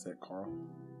That Carl.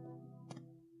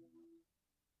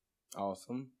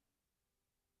 Awesome.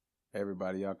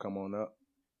 Everybody, y'all come on up.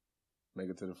 Make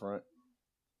it to the front.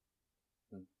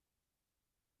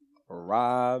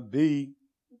 Robbie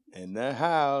in the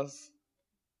house.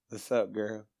 What's up,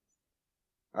 girl?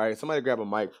 All right, somebody grab a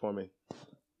mic for me.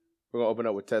 We're going to open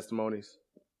up with testimonies.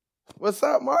 What's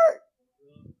up, Mark?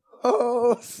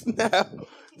 Oh, snap.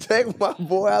 Take my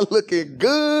boy out looking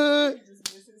good.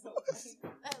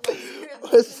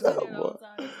 What's up, boy?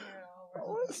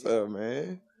 What's up,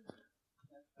 man?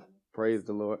 Praise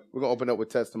the Lord. We're going to open up with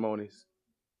testimonies.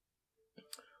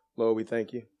 Lord, we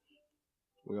thank you.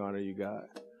 We honor you, God.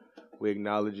 We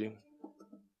acknowledge you.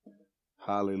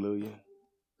 Hallelujah.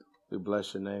 We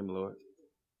bless your name, Lord.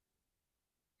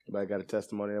 Anybody got a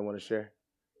testimony they want to share?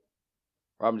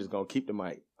 Or I'm just going to keep the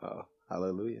mic.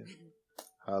 Hallelujah.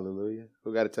 Hallelujah.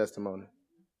 Who got a testimony?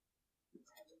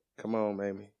 Come on,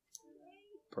 Mamie.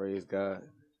 Praise God.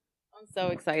 I'm so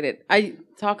excited. I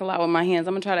talk a lot with my hands.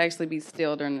 I'm going to try to actually be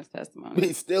still during this testimony.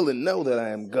 Be still and know that I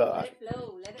am God.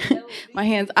 Let it flow. My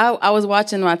hands. I was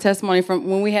watching my testimony from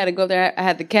when we had to go there. I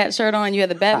had the cat shirt on. You had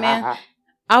the Batman.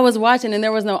 I was watching and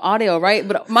there was no audio, right?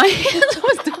 But my hands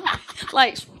was doing,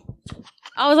 like,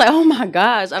 I was like, oh my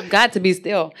gosh, I've got to be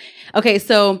still. Okay,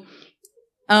 so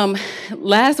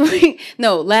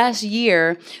last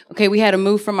year, okay, we had to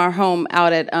move from our home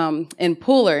out at in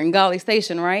Pooler in Golly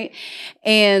Station, right?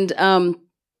 And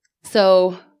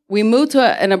so we moved to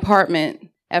an apartment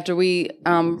after we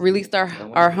released our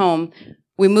home.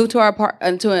 We moved to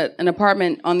an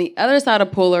apartment on the other side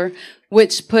of Pooler,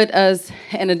 which put us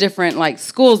in a different like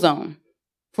school zone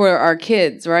for our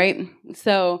kids, right?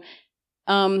 So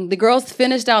the girls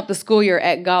finished out the school year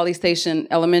at Golly Station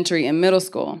Elementary and Middle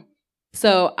School.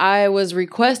 So I was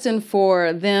requesting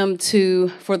for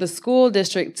the school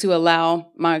district to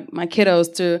allow my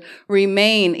kiddos to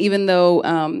remain, even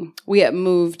though we had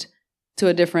moved to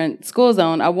a different school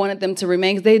zone. I wanted them to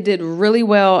remain because they did really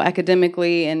well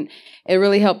academically, and it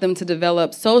really helped them to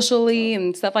develop socially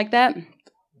and stuff like that.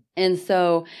 And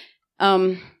so,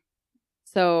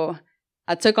 so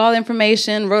I took all the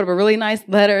information, wrote up a really nice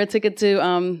letter, took it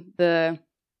to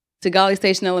Golly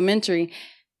Station Elementary.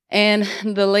 And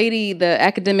the lady, the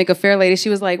academic affair lady, she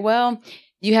was like, well,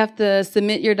 you have to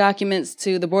submit your documents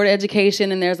to the Board of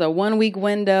Education, and there's a 1-week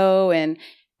window, and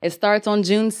it starts on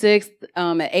June 6th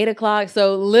at 8 o'clock.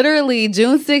 So literally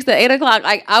June 6th at 8 o'clock,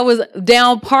 I was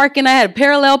down parking. I had a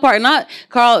parallel park.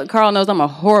 Carl knows I'm a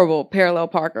horrible parallel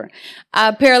parker.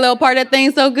 I parallel parked that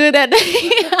thing so good that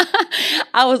day.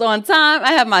 I was on time.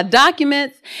 I had my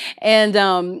documents, and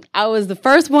I was the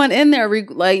first one in there,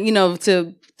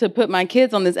 to put my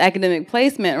kids on this academic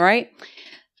placement, right?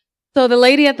 So the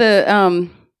lady at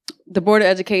the Board of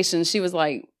Education, she was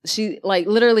like,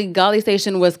 literally Golly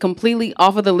Station was completely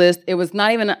off of the list. It was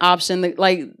not even an option.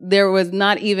 There was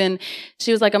not even,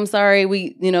 she was like, I'm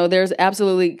sorry, there's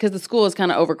absolutely, because the school is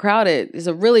kind of overcrowded. It's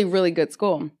a really, really good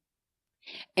school.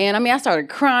 And I mean, I started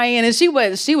crying, and she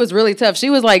was really tough.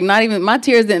 She was like, not even, my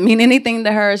tears didn't mean anything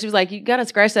to her. She was like, you got to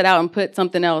scratch that out and put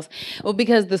something else. Well,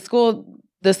 because the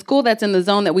school that's in the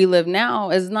zone that we live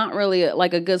now is not really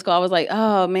like a good school. I was like,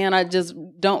 oh man, I just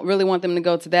don't really want them to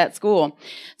go to that school.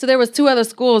 So there was 2 other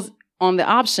schools on the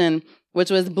option,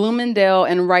 which was Bloomingdale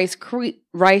and Rice Creek,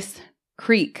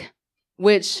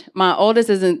 which my oldest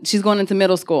she's going into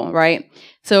middle school, right?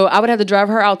 So I would have to drive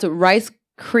her out to Rice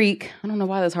Creek. I don't know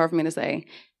why that's hard for me to say.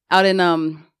 Out in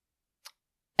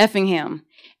Effingham,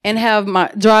 and have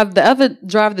drive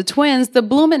the twins to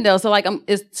Bloomingdale. So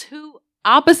it's 2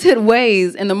 opposite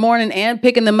ways in the morning and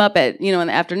picking them up at, in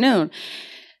the afternoon.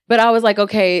 But I was like,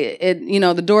 okay,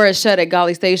 the door is shut at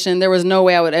Golly Station. There was no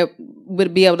way I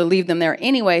would be able to leave them there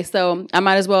anyway. So I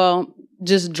might as well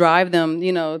just drive them,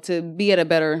 to be at a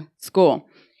better school.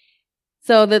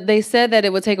 So that they said that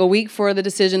it would take a week for the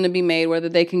decision to be made, whether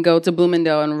they can go to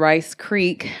Bloomingdale and Rice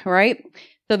Creek, right?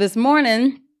 So this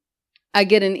morning, I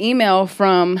get an email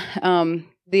from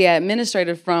the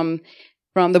administrator from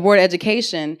the Board of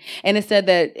Education, and it said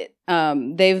that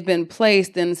they've been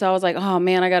placed. And so I was like, oh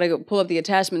man, I got to go pull up the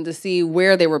attachment to see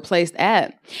where they were placed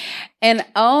at. And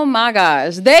oh my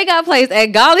gosh, they got placed at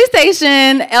Golly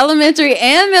Station Elementary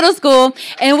and Middle School.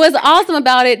 And what's awesome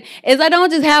about it is I don't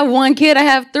just have 1 kid, I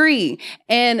have 3.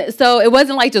 And so it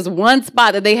wasn't like just one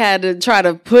spot that they had to try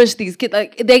to push these kids.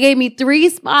 Like, they gave me 3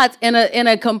 spots in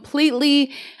a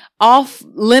completely off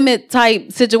limit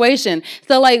type situation.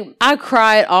 So like I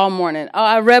cried all morning. Oh,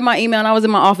 I read my email and I was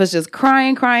in my office just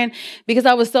crying because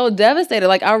I was so devastated.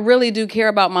 Like I really do care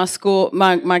about my school,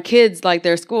 my kids, like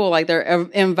their school, like their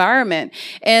environment.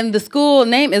 And the school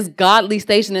name is Godly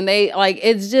Station, and they like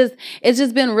it's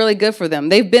just been really good for them.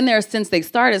 They've been there since they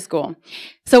started school.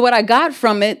 So what I got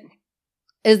from it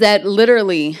is that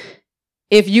literally,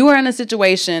 if you are in a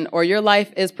situation or your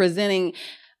life is presenting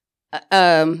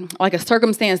like a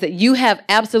circumstance that you have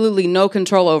absolutely no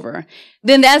control over,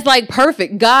 then that's like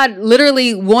perfect. God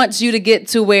literally wants you to get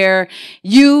to where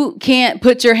you can't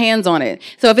put your hands on it.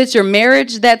 So if it's your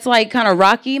marriage that's like kind of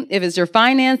rocky, if it's your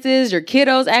finances, your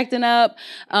kiddos acting up,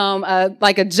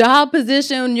 like a job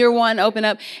position you're wanting to open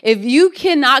up, if you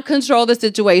cannot control the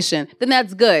situation, then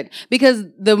that's good, because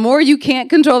the more you can't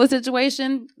control the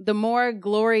situation, the more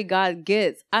glory God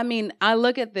gets. I mean, I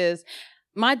look at this.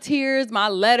 My tears, my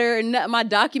letter, my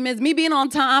documents, me being on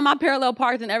time, my parallel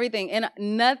parked and everything, and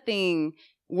nothing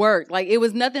worked. Like it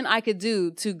was nothing I could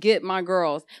do to get my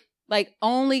girls. Like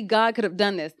only God could have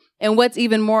done this. And what's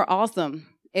even more awesome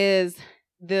is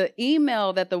the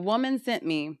email that the woman sent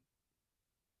me.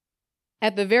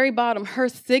 At the very bottom, her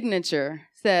signature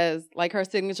says, like her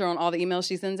signature on all the emails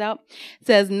she sends out,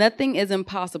 says, "Nothing is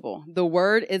impossible. The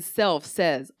word itself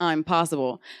says I'm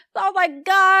possible." So I was like,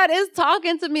 God is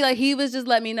talking to me. Like he was just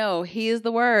letting me know he is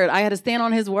the word. I had to stand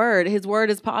on his word. His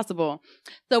word is possible.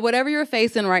 So whatever you're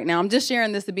facing right now, I'm just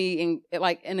sharing this to be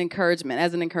like an encouragement,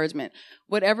 as an encouragement.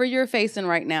 Whatever you're facing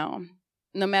right now,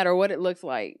 no matter what it looks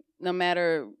like, no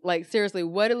matter like seriously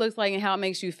what it looks like and how it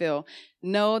makes you feel,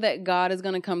 know that God is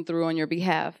going to come through on your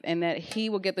behalf and that he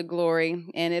will get the glory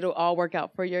and it'll all work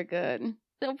out for your good.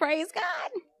 So praise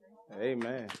God.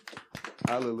 Amen.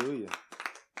 Hallelujah.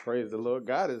 Praise the Lord.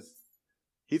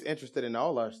 He's interested in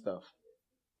all our stuff.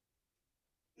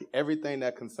 Everything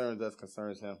that concerns us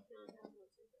concerns him.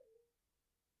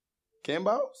 Ken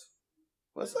Boss?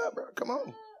 What's up, bro? Come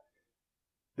on.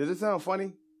 Does it sound funny?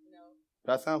 No.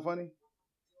 Does that sound funny?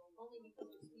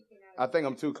 I think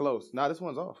I'm too close. Nah, this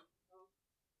one's off.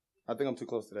 I think I'm too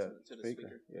close to that to the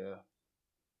speaker. Yeah.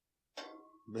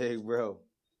 Big bro.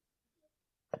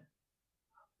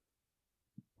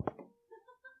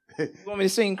 You want me to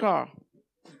sing, Carl?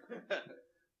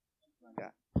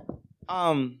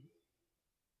 I'm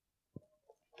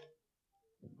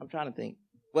trying to think.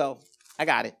 Well, I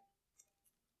got it.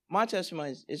 My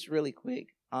testimony is really quick.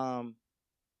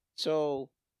 So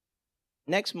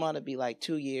next month it'll be like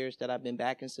 2 years that I've been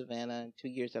back in Savannah, and 2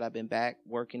 years that I've been back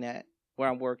working at where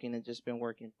I'm working and just been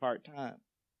working part-time.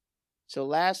 So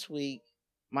last week,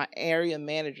 my area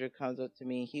manager comes up to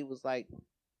me and he was like,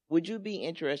 "Would you be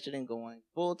interested in going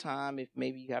full-time if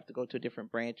maybe you have to go to a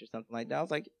different branch or something like that?" I was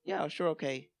like, "Yeah, sure,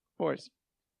 okay, of course."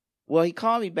 Well, he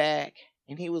called me back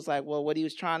and he was like, well, what he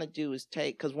was trying to do is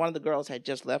because one of the girls had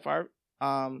just left our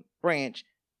branch.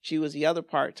 She was the other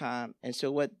part-time. And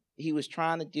so what he was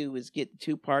trying to do is get the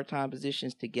 2 part-time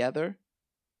positions together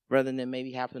rather than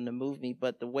maybe having to move me.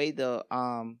 But the way the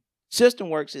system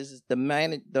works is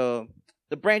the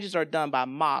branches are done by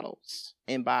models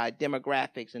and by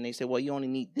demographics. And they say, well, you only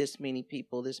need this many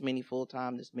people, this many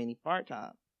full-time, this many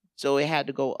part-time. So it had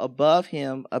to go above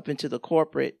him up into the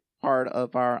corporate part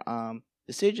of our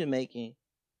decision-making.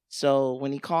 So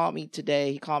when he called me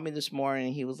today, he called me this morning,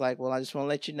 and he was like, well, I just want to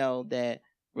let you know that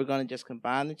we're going to just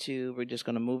combine the 2. We're just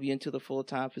going to move you into the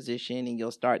full-time position, and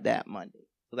you'll start that Monday.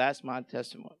 So that's my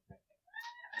testimony.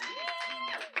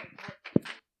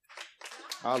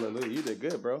 Hallelujah. You did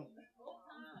good, bro.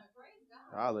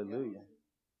 Hallelujah.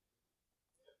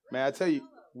 Man, I tell you,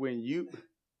 when you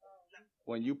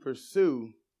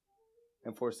pursue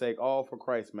and forsake all for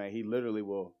Christ, man, he literally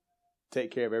will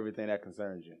take care of everything that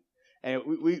concerns you. And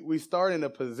we start in a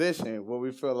position where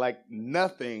we feel like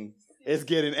nothing is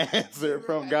getting answered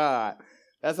from God.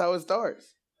 That's how it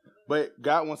starts. But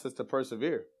God wants us to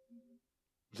persevere.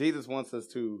 Jesus wants us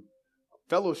to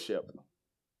fellowship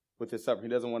with his suffering.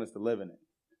 He doesn't want us to live in it.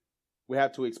 We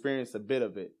have to experience a bit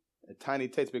of it, a tiny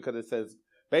taste, because it says,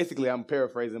 basically, I'm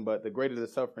paraphrasing, but the greater the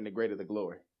suffering, the greater the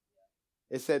glory.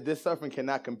 It said this suffering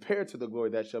cannot compare to the glory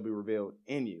that shall be revealed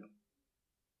in you.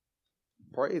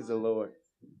 Praise the Lord.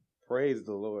 Praise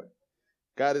the Lord.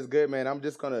 God is good, man. I'm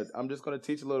just gonna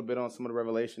teach a little bit on some of the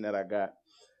revelation that I got.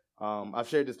 I've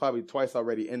shared this probably twice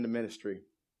already in the ministry.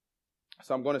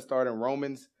 So I'm going to start in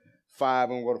Romans 5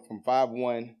 and go from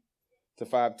 5:1 to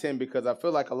 5:10, because I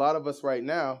feel like a lot of us right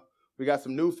now, we got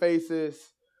some new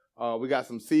faces, we got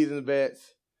some seasoned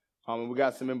vets, and we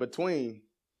got some in between.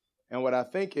 And what I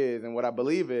think is, and what I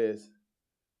believe is,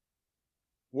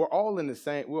 we're all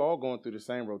going through the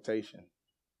same rotation.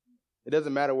 It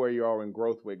doesn't matter where you are in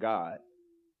growth with God.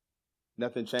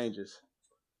 Nothing changes.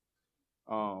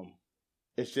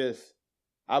 It's just,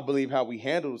 I believe how we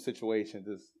handle situations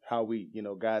is how we,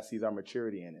 God sees our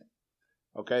maturity in it.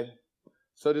 Okay?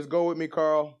 So just go with me,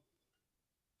 Carl.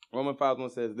 Romans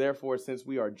 5:1 says, therefore, since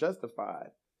we are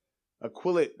justified,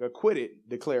 acquitted,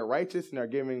 declared righteous, and are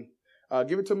giving,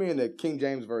 give it to me in the King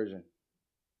James Version.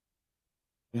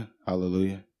 Yeah,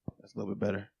 hallelujah. That's a little bit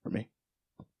better for me.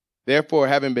 Therefore,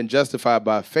 having been justified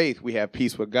by faith, we have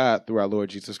peace with God through our Lord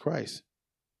Jesus Christ,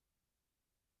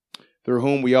 through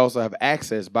whom we also have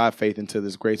access by faith into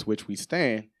this grace which we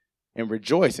stand and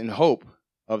rejoice in hope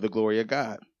of the glory of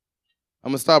God.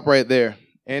 I'm going to stop right there.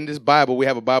 In this Bible, we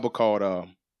have a Bible called,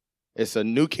 it's a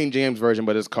New King James Version,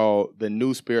 but it's called the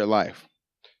New Spirit Life.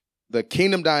 The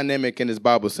kingdom dynamic in this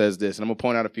Bible says this, and I'm going to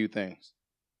point out a few things.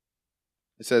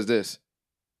 It says this.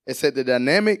 It said the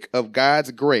dynamic of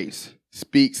God's grace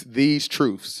speaks these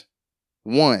truths.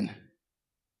 1,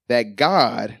 that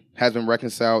God has been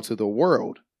reconciled to the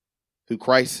world through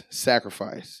Christ's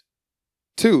sacrifice.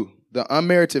 2, the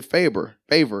unmerited favor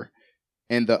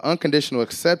and the unconditional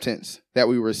acceptance that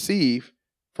we receive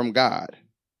from God.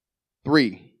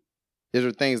 3, these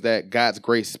are things that God's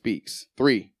grace speaks.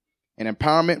 3, an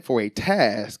empowerment for a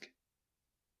task.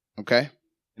 Okay?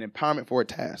 An empowerment for a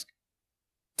task.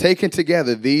 Taken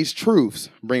together, these truths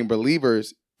bring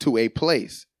believers to a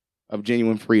place of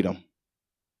genuine freedom.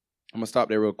 I'm going to stop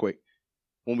there real quick.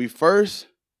 When we first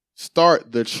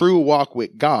start the true walk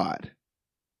with God,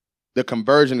 the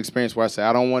conversion experience where I say,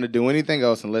 I don't want to do anything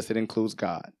else unless it includes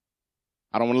God.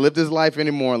 I don't want to live this life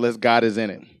anymore unless God is in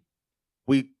it.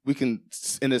 We can,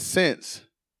 in a sense,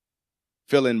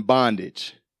 feel in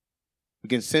bondage. We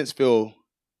can feel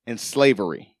in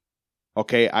slavery.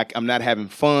 Okay, I'm not having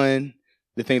fun.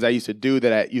 The things I used to do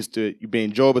that I used to be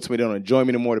enjoyable to me, they don't enjoy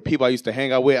me anymore. The people I used to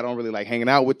hang out with, I don't really like hanging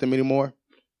out with them anymore.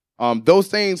 Those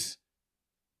things,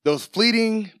 those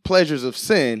fleeting pleasures of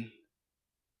sin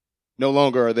no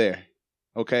longer are there,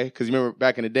 okay? Because you remember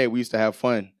back in the day, we used to have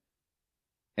fun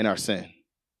in our sin.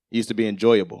 It used to be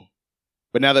enjoyable.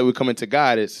 But now that we come into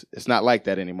God, it's not like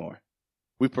that anymore.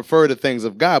 We prefer the things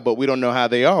of God, but we don't know how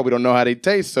they are. We don't know how they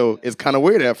taste, so it's kind of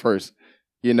weird at first,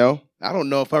 I don't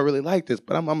know if I really like this,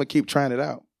 but I'm going to keep trying it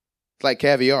out. It's like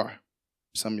caviar,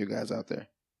 some of you guys out there.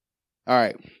 All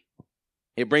right.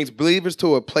 It brings believers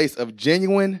to a place of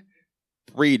genuine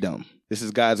freedom. This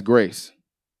is God's grace,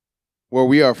 where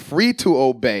we are free to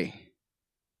obey.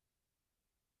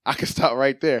 I can stop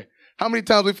right there. How many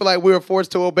times we feel like we are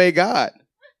forced to obey God?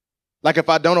 Like if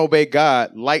I don't obey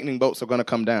God, lightning bolts are going to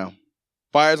come down.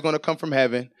 Fire is going to come from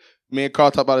heaven. Me and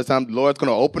Carl talk about this time. The Lord's going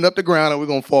to open up the ground and we're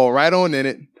going to fall right on in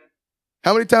it.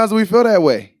 How many times do we feel that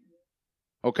way?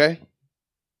 Okay.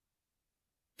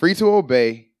 Free to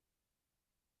obey.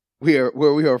 We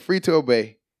are free to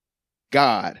obey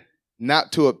God,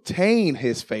 not to obtain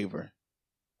his favor.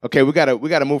 Okay, we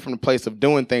gotta move from the place of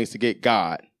doing things to get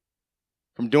God.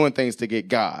 From doing things to get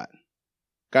God.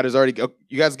 God is already,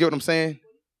 you guys get what I'm saying?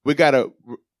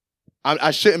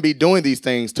 I shouldn't be doing these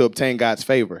things to obtain God's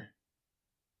favor.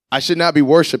 I should not be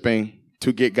worshiping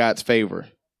to get God's favor.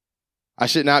 I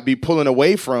should not be pulling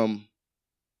away from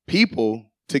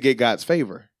people to get God's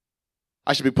favor.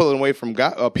 I should be pulling away from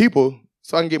God, people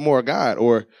so I can get more of God,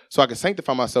 or so I can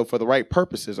sanctify myself for the right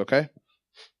purposes, okay?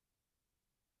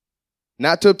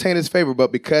 Not to obtain his favor,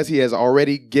 but because he has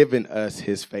already given us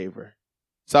his favor.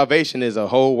 Salvation is a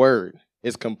whole word.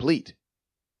 It's complete.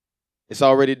 It's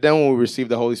already done when we receive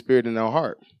the Holy Spirit in our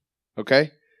heart,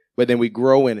 okay? But then we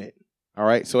grow in it, all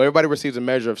right? So everybody receives a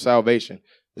measure of salvation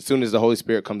as soon as the Holy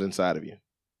Spirit comes inside of you.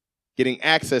 Getting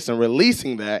access and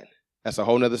releasing that, that's a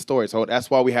whole nother story. So that's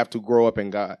why we have to grow up in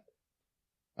God.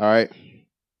 All right?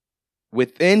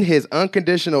 Within his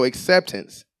unconditional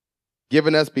acceptance,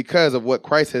 given us because of what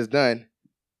Christ has done,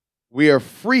 we are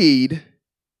freed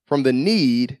from the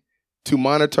need to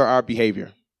monitor our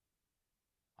behavior.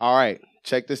 All right,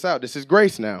 check this out. This is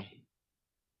grace now.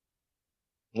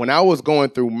 When I was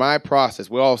going through my process,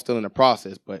 we're all still in the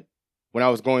process, but when I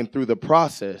was going through the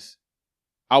process,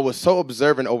 I was so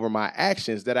observant over my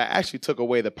actions that I actually took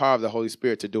away the power of the Holy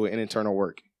Spirit to do an internal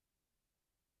work.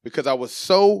 Because I was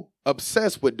so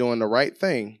obsessed with doing the right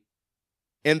thing.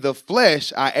 In the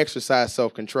flesh, I exercised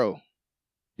self-control.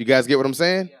 You guys get what I'm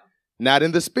saying? Yeah. Not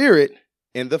in the spirit,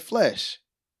 in the flesh.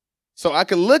 So I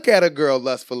could look at a girl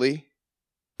lustfully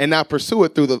and not pursue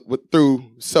it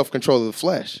through self-control of the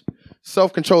flesh.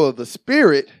 Self-control of the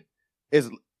spirit is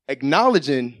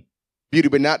acknowledging beauty,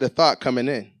 but not the thought coming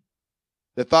in.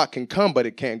 The thought can come, but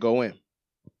it can't go in.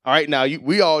 All right, now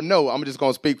we all know, I'm just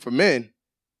going to speak for men.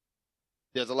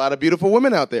 There's a lot of beautiful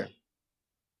women out there.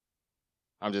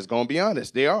 I'm just going to be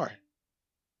honest. They are.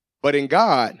 But in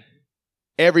God,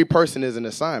 every person is an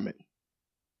assignment.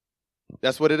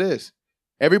 That's what it is.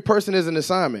 Every person is an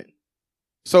assignment.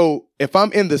 So if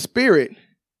I'm in the spirit,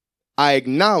 I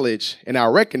acknowledge and I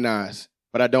recognize,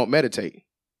 but I don't meditate.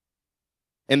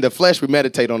 In the flesh, we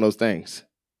meditate on those things.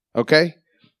 Okay?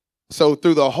 So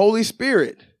through the Holy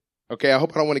Spirit, okay, I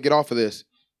hope I don't want to get off of this.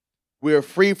 We're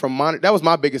free from that was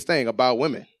my biggest thing about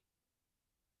women.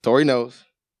 Tori knows.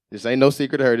 This ain't no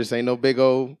secret to her. This ain't no big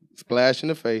old splash in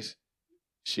the face.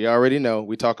 She already know.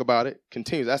 We talk about it.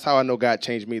 Continues. That's how I know God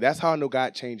changed me. That's how I know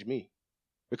God changed me.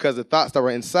 Because the thoughts that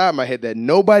were inside my head that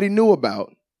nobody knew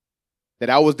about, that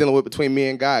I was dealing with between me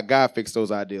and God, God fixed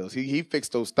those ideals. He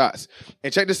fixed those thoughts.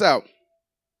 And check this out.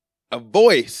 A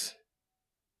voice,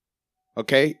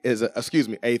 okay,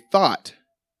 a thought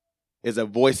is a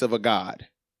voice of a God.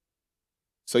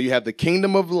 So you have the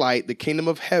kingdom of light, the kingdom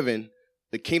of heaven,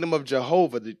 the kingdom of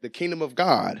Jehovah, the kingdom of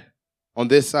God on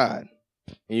this side.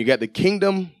 And you got the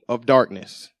kingdom of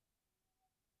darkness.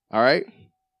 All right?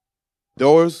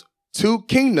 Those two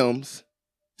kingdoms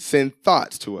send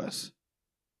thoughts to us.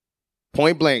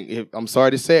 Point blank, I'm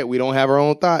sorry to say it, we don't have our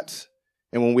own thoughts.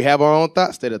 And when we have our own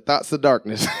thoughts, they're the thoughts of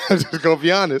darkness. I'm just going to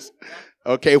be honest.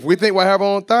 Okay, if we think we have our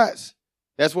own thoughts,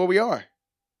 that's where we are.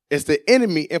 It's the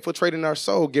enemy infiltrating our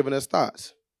soul, giving us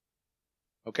thoughts.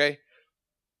 Okay?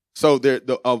 So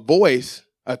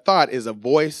a thought is a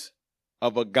voice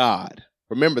of a God.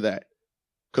 Remember that.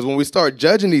 Because when we start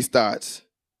judging these thoughts,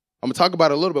 I'm going to talk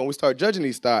about it a little bit. When we start judging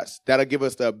these thoughts, that'll give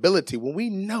us the ability, when we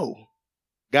know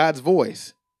God's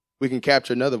voice, we can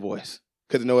capture another voice.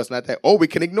 Because we know it's not that. Or we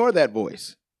can ignore that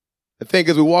voice. The thing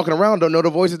is, we're walking around, don't know the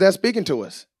voices that's speaking to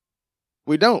us.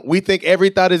 We don't. We think every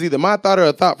thought is either my thought or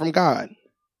a thought from God.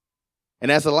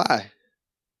 And that's a lie.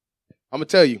 I'm going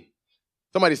to tell you.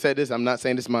 Somebody said this. I'm not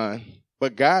saying it's mine.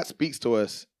 But God speaks to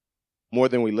us more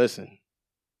than we listen.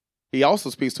 He also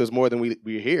speaks to us more than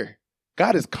we hear.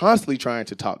 God is constantly trying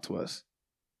to talk to us.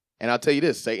 And I'll tell you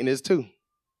this, Satan is too.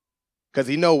 Because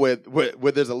he knows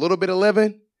where there's a little bit of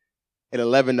leaven, it'll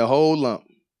leaven the whole lump.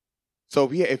 So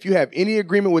if you have any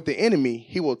agreement with the enemy,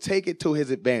 he will take it to his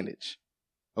advantage.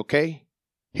 Okay?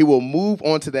 He will move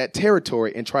onto that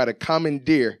territory and try to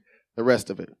commandeer the rest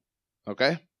of it.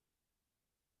 Okay?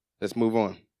 Let's move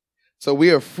on. So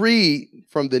we are freed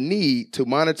from the need to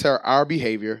monitor our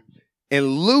behavior and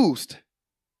loosed,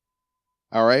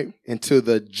 all right, into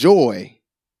the joy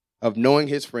of knowing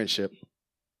his friendship.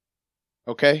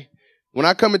 Okay? When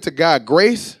I come into God,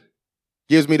 grace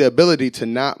gives me the ability to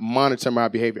not monitor my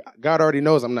behavior. God already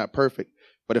knows I'm not perfect.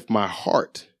 But if my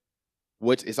heart,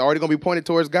 which is already going to be pointed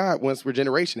towards God once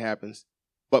regeneration happens,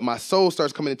 but my soul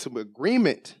starts coming into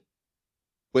agreement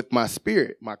with my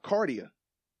spirit, my cardia.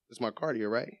 This is my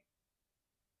cardia, right?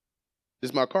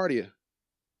 This is my cardia.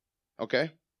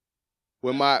 Okay?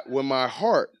 When my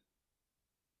heart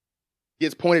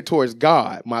gets pointed towards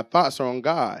God, my thoughts are on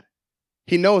God,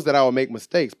 he knows that I will make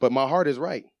mistakes, but my heart is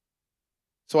right.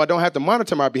 So I don't have to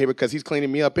monitor my behavior because he's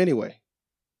cleaning me up anyway.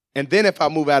 And then if I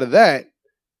move out of that,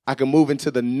 I can move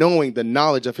into the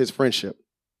knowledge of his friendship.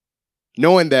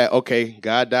 Knowing that, okay,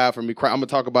 God died for me. I'm going to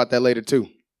talk about that later too.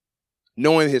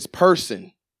 Knowing his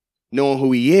person, knowing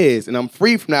who he is. And I'm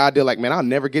free from the idea like, man, I'll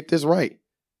never get this right.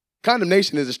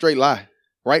 Condemnation is a straight lie,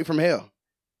 right from hell.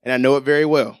 And I know it very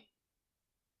well.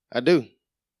 I do.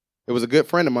 It was a good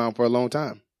friend of mine for a long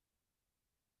time.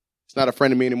 It's not a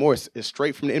friend of me anymore. It's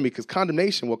straight from the enemy because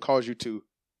condemnation will cause you to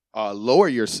lower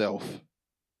yourself.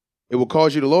 It will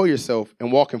cause you to lower yourself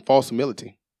and walk in false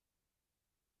humility.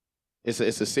 It's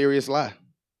a serious lie.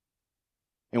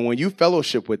 And when you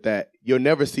fellowship with that, you'll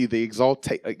never see the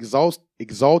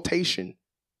exaltation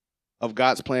of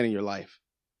God's plan in your life.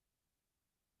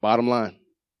 Bottom line,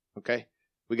 okay?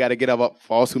 We got to get out of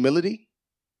false humility.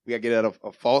 We got to get out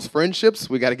of false friendships.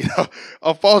 We got to get out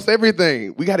of false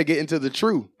everything. We got to get into the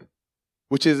truth,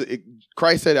 which is,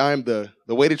 Christ said, I am the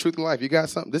way, the truth, and life. You got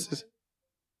something?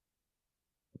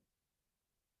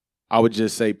 I would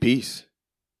just say peace.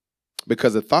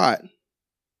 Because a thought,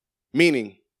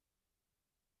 meaning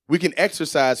we can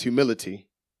exercise humility,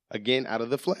 again, out of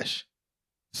the flesh.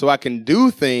 So I can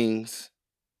do things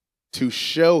to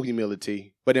show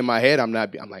humility, but in my head, I'm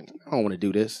like, I don't want to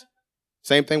do this.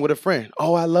 Same thing with a friend.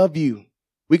 Oh, I love you.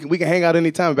 We can hang out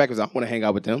anytime. Back because I want to hang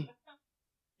out with them.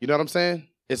 You know what I'm saying?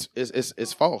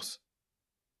 It's false.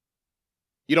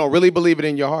 You don't really believe it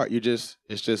in your heart. It's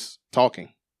just talking.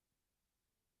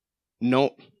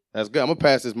 No, that's good. I'm gonna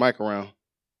pass this mic around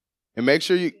and make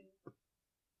sure you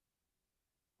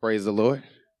praise the Lord.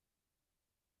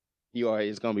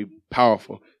 It's gonna be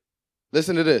powerful.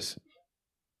 Listen to this.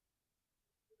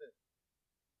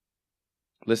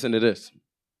 Listen to this.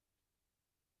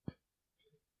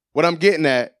 What I'm getting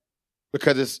at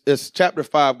because it's chapter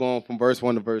 5 going from verse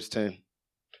 1 to verse 10.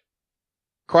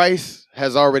 Christ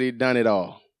has already done it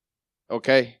all,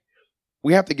 okay?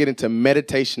 We have to get into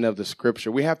meditation of the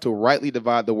scripture. We have to rightly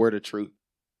divide the word of truth.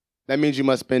 That means you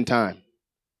must spend time.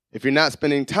 If you're not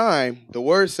spending time, the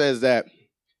word says that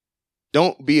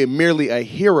don't be merely a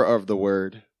hearer of the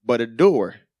word, but a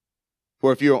doer.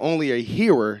 For if you're only a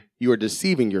hearer, you are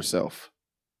deceiving yourself.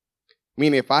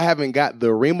 Meaning if I haven't got the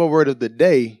Rhema word of the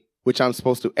day, which I'm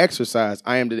supposed to exercise,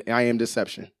 I am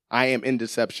deception. I am in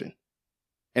deception.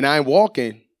 And I'm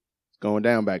walking, going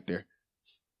down back there.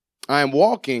 I am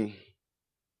walking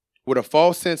with a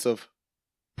false sense of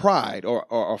pride or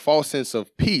a false sense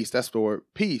of peace. That's the word,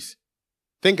 peace.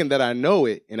 Thinking that I know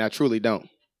it and I truly don't.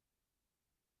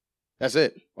 That's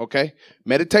it, okay?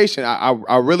 Meditation,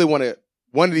 I really want to,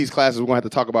 one of these classes we're going to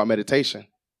have to talk about meditation.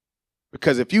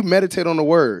 Because if you meditate on the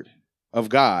word of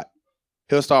God,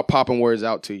 he'll start popping words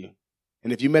out to you.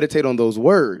 And if you meditate on those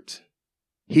words,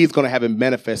 he's going to have it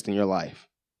manifest in your life.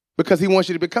 Because he wants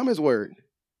you to become his word.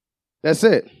 That's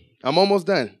it. I'm almost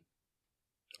done.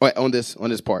 All right, on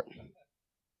this part.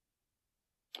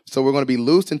 So we're going to be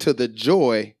loosed into the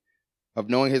joy of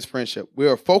knowing his friendship. We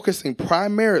are focusing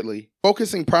primarily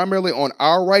on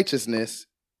our righteousness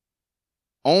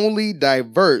only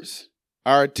diverts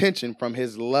our attention from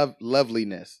his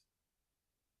loveliness.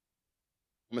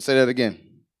 I'm going to say that again.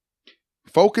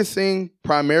 Focusing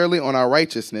primarily on our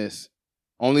righteousness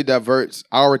only diverts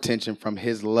our attention from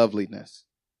his loveliness.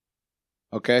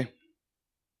 Okay?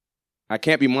 I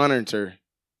can't be monitoring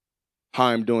how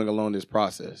I'm doing along this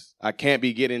process. I can't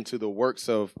be getting to the works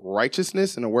of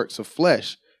righteousness and the works of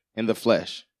flesh in the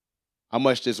flesh. I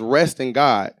must just rest in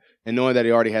God and knowing that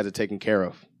he already has it taken care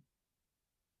of,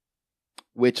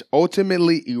 which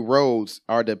ultimately erodes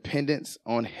our dependence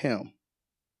on him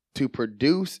to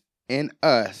produce in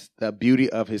us the beauty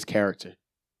of his character.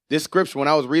 This scripture, when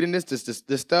I was reading this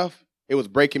stuff, it was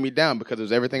breaking me down because it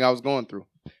was everything I was going through.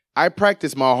 I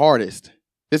practiced my hardest.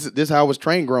 This is how I was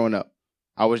trained growing up.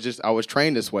 I was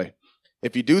trained this way.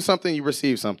 If you do something, you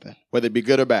receive something, whether it be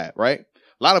good or bad, right?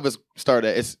 A lot of us start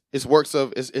at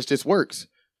it's just works.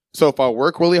 So if I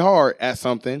work really hard at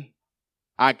something,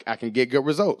 I can get good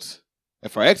results.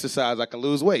 If I exercise, I can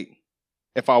lose weight.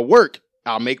 If I work,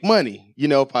 I'll make money.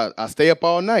 If I stay up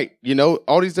all night,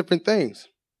 all these different things.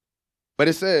 But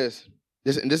it says,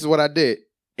 this is what I did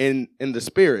in the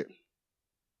spirit.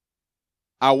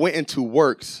 I went into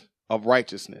works of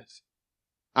righteousness.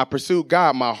 I pursued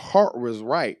God. My heart was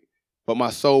right, but my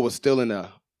soul was still in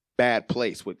a bad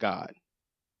place with God.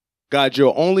 God,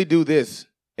 you'll only do this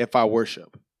if I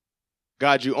worship.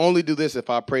 God, you only do this if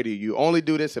I pray to you. You only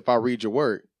do this if I read your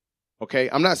word. Okay?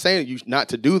 I'm not saying you not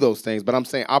to do those things, but I'm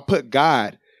saying I put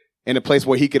God in a place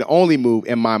where he could only move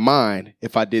in my mind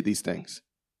if I did these things.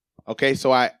 Okay?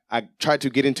 So I tried to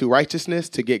get into righteousness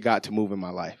to get God to move in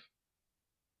my life.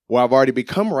 Well, I've already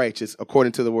become righteous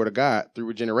according to the word of God through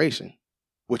regeneration,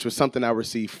 which was something I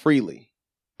received freely.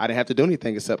 I didn't have to do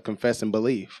anything except confess and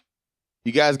believe.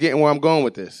 You guys getting where I'm going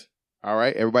with this? All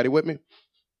right, everybody with me?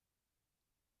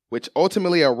 Which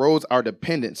ultimately erodes our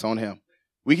dependence on him.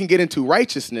 We can get into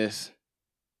righteousness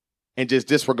and just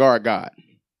disregard God.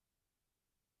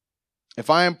 If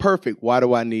I am perfect, why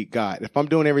do I need God? If I'm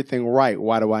doing everything right,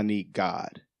 why do I need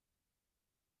God?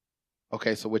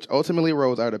 Okay, so which ultimately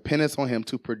erodes our dependence on him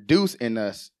to produce in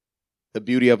us the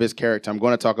beauty of his character. I'm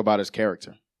going to talk about his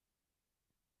character.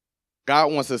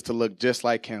 God wants us to look just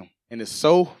like him. And it's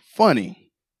so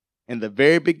funny. In the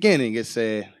very beginning, it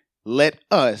said, let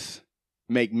us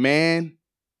make man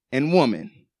and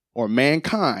woman, or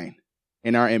mankind,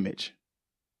 in our image.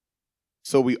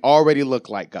 So we already look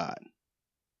like God.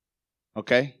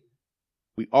 Okay?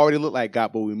 We already look like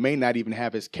God, but we may not even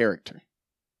have his character.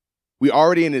 We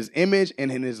already in his image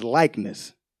and in his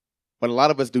likeness. But a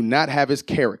lot of us do not have his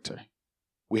character.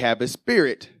 We have his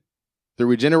spirit through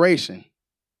regeneration,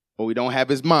 but we don't have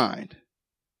his mind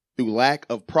through lack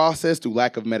of process, through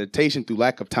lack of meditation, through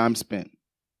lack of time spent.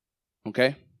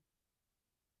 Okay?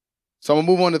 So I'm going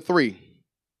to move on to 3.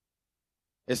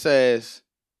 It says,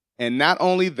 and not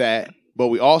only that, but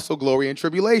we also glory in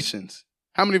tribulations.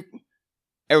 How many?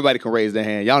 Everybody can raise their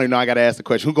hand. Y'all don't even know I got to ask the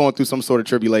question. Who's going through some sort of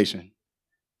tribulation?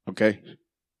 Okay?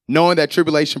 Knowing that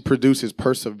tribulation produces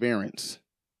perseverance.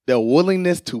 The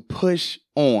willingness to push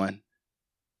on,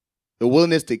 the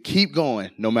willingness to keep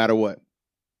going no matter what.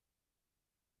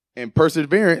 And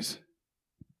perseverance,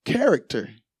 character.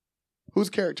 Whose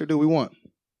character do we want?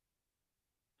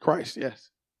 Christ, yes.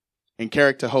 And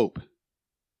character, hope.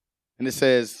 And it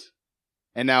says,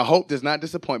 and now hope does not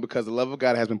disappoint because the love of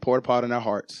God has been poured upon in our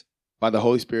hearts by the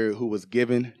Holy Spirit who was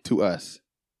given to us.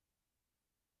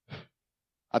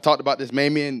 I talked about this.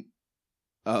 Mamie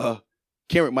and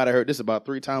Kendrick might have heard this about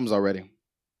 3 times already.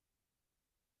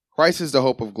 Christ is the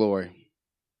hope of glory.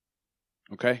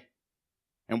 Okay?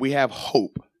 And we have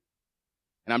hope.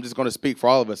 And I'm just going to speak for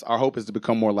all of us. Our hope is to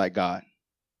become more like God,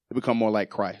 to become more like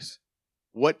Christ.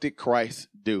 What did Christ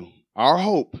do? Our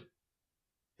hope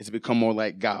is to become more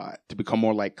like God, to become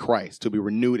more like Christ, to be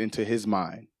renewed into his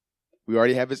mind. We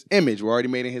already have his image. We're already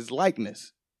made in his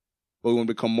likeness. But we want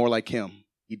to become more like him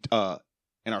in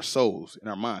our souls, in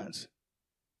our minds.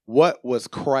 What was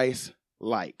Christ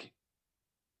like?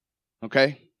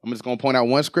 Okay? I'm just going to point out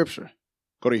one scripture.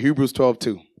 Go to Hebrews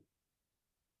 12:2.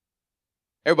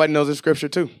 Everybody knows this scripture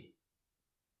too.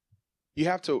 You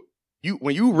have to,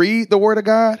 when you read the word of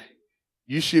God,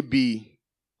 you should be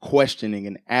questioning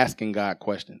and asking God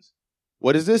questions.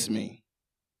 What does this mean?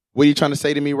 What are you trying to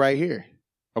say to me right here?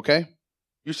 Okay?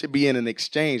 You should be in an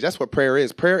exchange. That's what prayer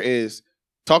is. Prayer is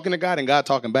talking to God and God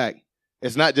talking back.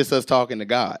 It's not just us talking to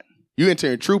God. You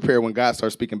enter in true prayer when God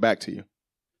starts speaking back to you.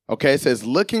 Okay? It says,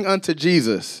 looking unto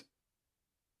Jesus.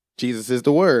 Jesus is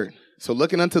the word. So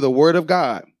looking unto the word of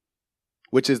God,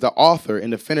 which is the author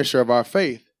and the finisher of our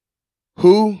faith,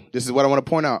 who, this is what I want to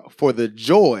point out, for the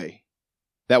joy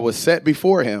that was set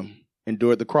before him,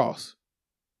 endured the cross.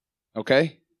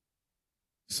 Okay?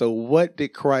 So what did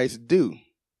Christ do?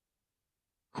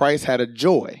 Christ had a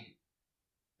joy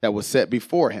that was set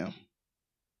before him,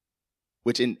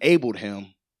 which enabled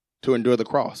him to endure the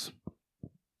cross,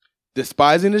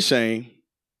 despising the shame,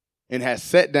 and has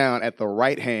sat down at the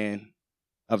right hand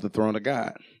of the throne of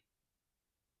God.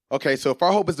 Okay, so if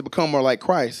our hope is to become more like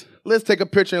Christ, let's take a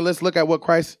picture and let's look at what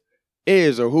Christ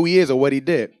is or who he is or what he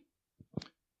did.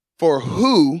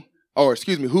 Who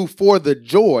for the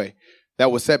joy that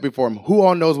was set before him. Who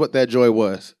all knows what that joy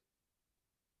was?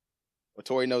 Well,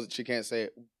 Tori knows it. She can't say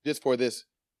it. Just for this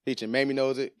teaching. Mamie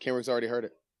knows it. Kendrick's already heard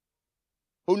it.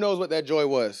 Who knows what that joy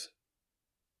was?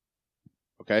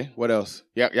 Okay, what else?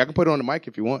 Yeah, y'all can put it on the mic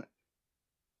if you want.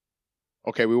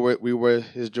 Okay, we were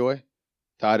his joy.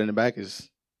 Todd in the back is...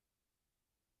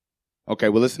 Okay,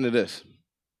 well, listen to this.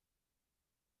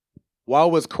 Why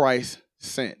was Christ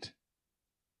sent?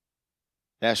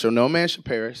 That shall no man should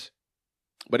perish.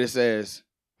 But it says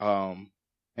in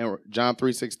John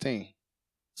 3:16,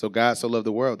 so God so loved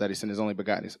the world that he sent his only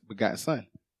begotten son,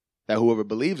 that whoever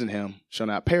believes in him shall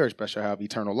not perish, but shall have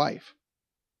eternal life.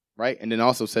 Right? And then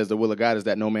also says the will of God is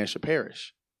that no man should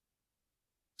perish.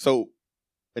 So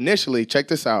initially, check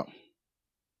this out.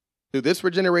 Through this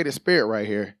regenerated spirit right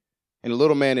here, and the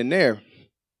little man in there,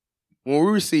 when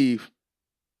we receive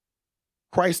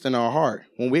Christ in our heart,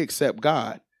 when we accept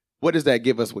God, what does that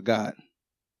give us with God?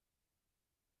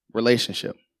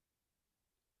 Relationship.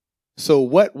 So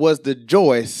what was the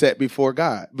joy set before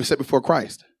God, set before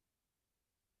Christ?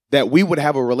 That we would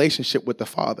have a relationship with the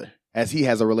Father as he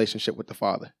has a relationship with the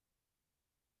Father.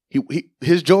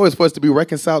 His joy is for us to be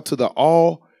reconciled to the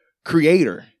all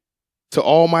creator, to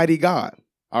Almighty God.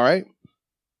 All right?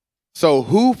 So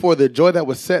who for the joy that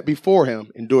was set before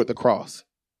him endured the cross?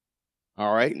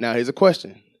 All right, now here's a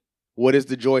question. What is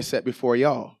the joy set before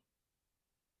y'all?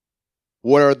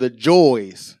 What are the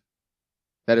joys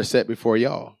that are set before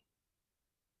y'all?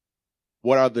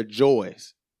 What are the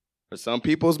joys? For some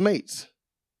people's mates,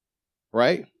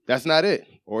 right? That's not it.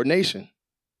 Ordination.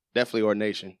 Definitely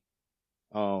ordination.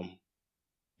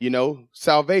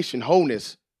 Salvation,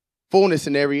 wholeness, fullness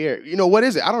in every area. What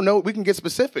is it? I don't know. We can get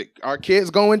specific. Our kids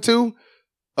going to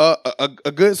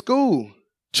a good school,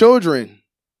 children,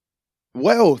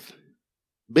 wealth,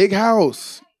 big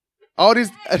house, all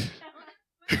these.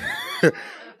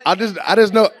 I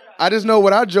just know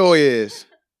what our joy is.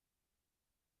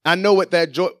 I know what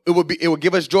that joy it would be. It would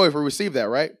give us joy if we receive that,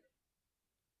 right?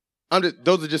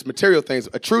 Those are just material things.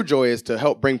 A true joy is to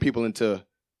help bring people into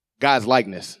God's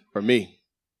likeness. For me,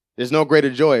 there's no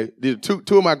greater joy.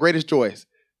 Two of my greatest joys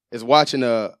is watching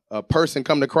a person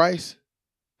come to Christ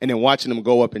and then watching them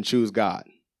go up and choose God.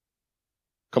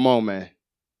 Come on, man.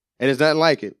 And there's nothing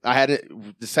like it. I had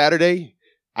it this Saturday.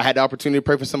 I had the opportunity to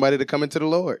pray for somebody to come into the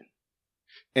Lord.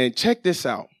 And check this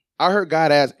out. I heard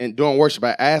God ask, and during worship,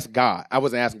 I asked God. I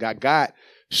wasn't asking God. God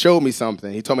showed me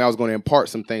something. He told me I was going to impart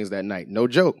some things that night. No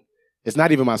joke. It's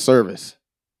not even my service.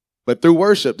 But through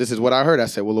worship, this is what I heard. I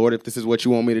said, well, Lord, if this is what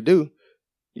you want me to do,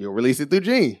 you'll release it through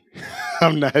Gene.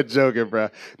 I'm not joking, bro.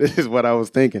 This is what I was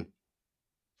thinking.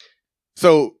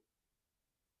 So,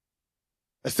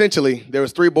 essentially, there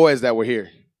was 3 boys that were here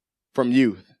from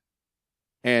youth.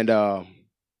 And all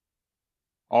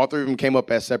 3 of them came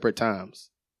up at separate times.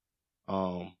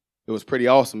 It was pretty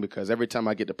awesome because every time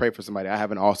I get to pray for somebody, I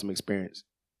have an awesome experience.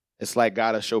 It's like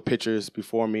God will show pictures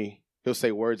before me. He'll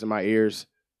say words in my ears.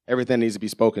 Everything needs to be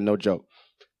spoken, no joke.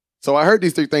 So I heard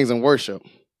these 3 things in worship,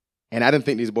 and I didn't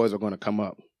think these boys were going to come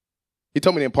up. He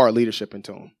told me to impart leadership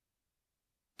into them,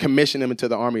 commission them into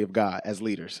the army of God as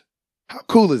leaders. How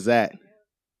cool is that?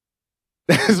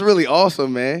 That's really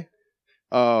awesome, man.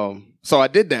 So I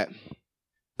did that,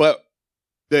 but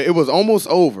it was almost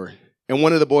over, and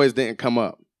one of the boys didn't come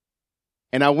up.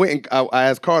 And I went and I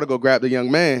asked Carl to go grab the young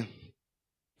man,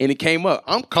 and he came up.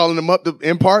 I'm calling him up to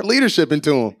impart leadership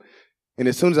into him. And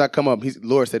as soon as I come up, the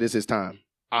Lord said, it's his time.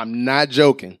 I'm not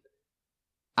joking.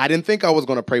 I didn't think I was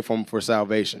going to pray for him for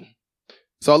salvation.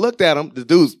 So I looked at him. The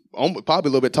dude's probably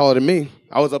a little bit taller than me.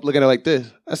 I was up looking at it like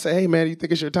this. I said, hey, man, you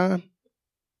think it's your time?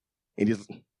 And he's,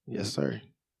 yes, sir.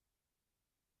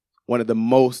 One of the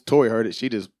most, Tori heard it. She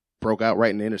just broke out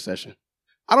right in the intercession.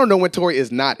 I don't know when Tori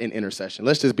is not in intercession.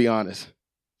 Let's just be honest.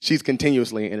 She's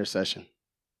continuously in intercession.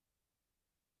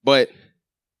 But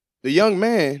the young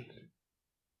man,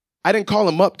 I didn't call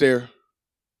him up there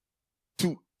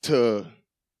to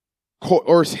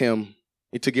coerce him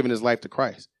into giving his life to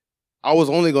Christ. I was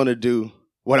only going to do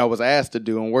what I was asked to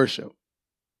do in worship,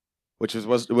 which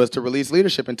was to release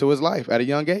leadership into his life at a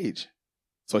young age.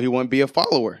 So he wouldn't be a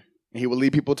follower, and he would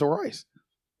lead people to Christ.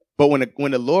 But when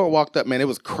the Lord walked up, man, it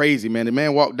was crazy, man. The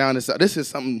man walked down this is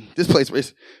something, this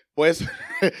place, boy,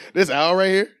 this aisle right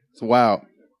here, it's wild.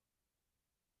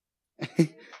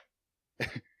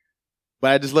 But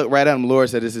I just looked right at him. The Lord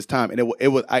said, "This is time." And it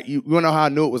was. You want to know how I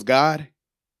knew it was God?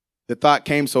 The thought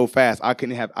came so fast. I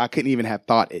couldn't even have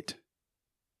thought it.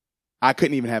 I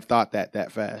couldn't even have thought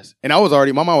that fast. And my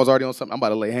mom was already on something. I'm about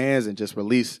to lay hands and just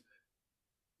release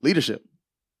leadership.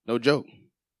 No joke.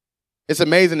 It's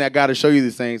amazing that God will show you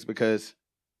these things, because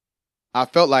I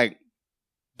felt like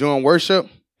doing worship,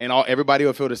 and everybody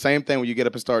will feel the same thing when you get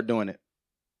up and start doing it.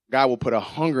 God will put a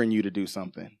hunger in you to do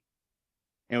something,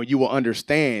 and you will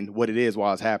understand what it is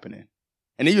while it's happening.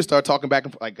 And then you start talking back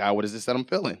and forth, like, God, what is this that I'm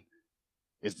feeling?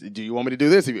 Do you want me to do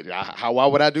this? Why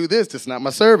would I do this? This is not my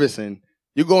service. And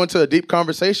you go into a deep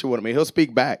conversation with him, and he'll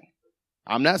speak back.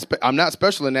 I'm not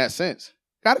special in that sense.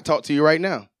 Got to talk to you right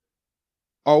now.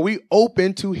 Are we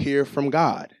open to hear from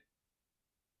God?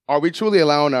 Are we truly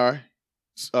allowing our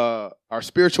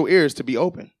spiritual ears to be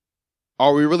open?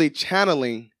 Are we really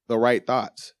channeling the right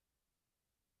thoughts?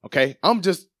 Okay,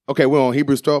 we're on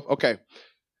Hebrews 12. Okay.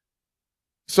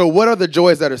 So what are the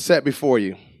joys that are set before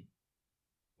you?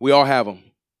 We all have them.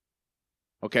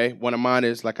 Okay, one of mine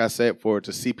is, like I said,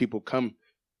 to see people come.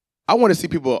 I want to see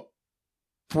people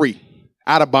free,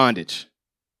 out of bondage.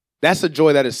 That's a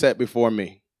joy that is set before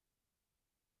me.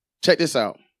 Check this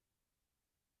out.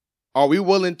 Are we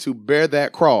willing to bear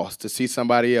that cross to see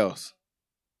somebody else?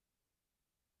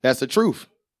 That's the truth.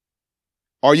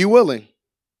 Are you willing?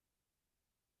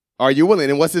 Are you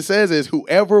willing? And what it says is,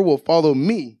 whoever will follow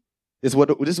me, this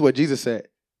is what Jesus said,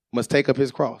 must take up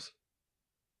his cross.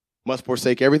 Must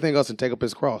forsake everything else and take up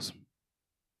his cross.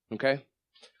 Okay?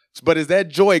 But is that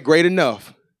joy great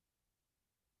enough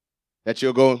that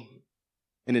you'll go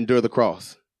and endure the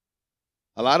cross?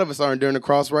 A lot of us are enduring the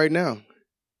cross right now.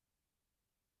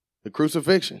 The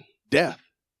crucifixion, death,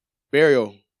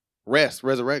 burial, rest,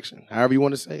 resurrection, however you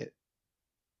want to say it.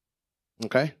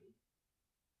 Okay?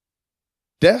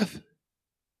 Death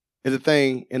is a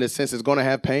thing, in a sense, it's going to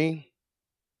have pain,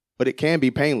 but it can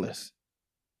be painless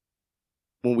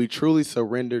when we truly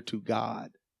surrender to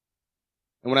God.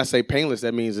 And when I say painless,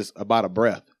 that means it's about a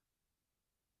breath,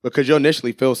 because you'll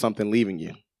initially feel something leaving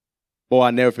you. Boy,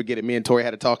 I'll never forget it. Me and Tori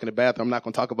had a talk in the bathroom. I'm not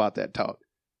going to talk about that talk.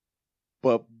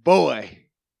 But boy,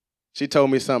 she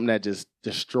told me something that just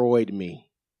destroyed me.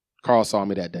 Carl saw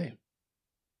me that day.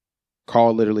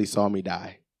 Carl literally saw me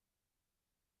die.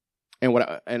 And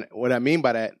what I mean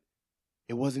by that,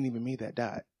 it wasn't even me that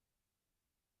died.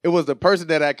 It was the person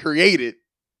that I created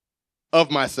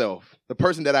of myself, the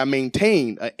person that I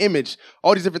maintained, an image,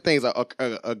 all these different things,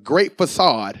 a great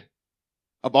facade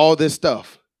of all this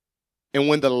stuff. And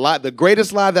when the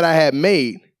greatest lie that I had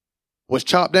made was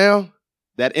chopped down,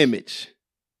 that image,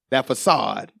 that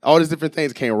facade, all these different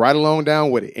things came right along down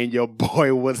with it, and your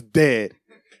boy was dead.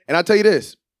 And I'll tell you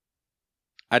this,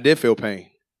 I did feel pain.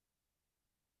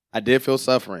 I did feel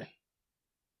suffering.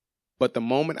 But the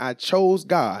moment I chose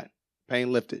God,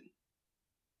 pain lifted.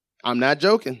 I'm not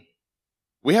joking.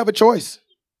 We have a choice.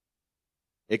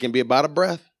 It can be about a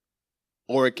breath,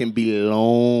 or it can be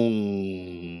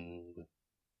long.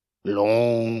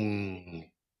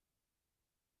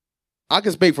 I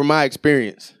can speak from my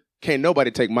experience. Can't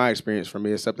nobody take my experience from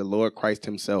me except the Lord Christ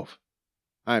himself.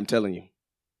 I am telling you.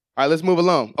 All right, let's move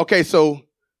along. Okay, so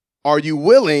are you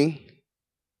willing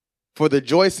for the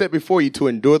joy set before you to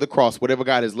endure the cross, whatever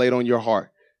God has laid on your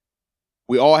heart?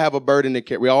 We all have a burden to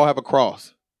carry. We all have a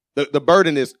cross. The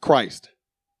burden is Christ.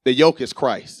 The yoke is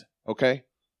Christ, okay?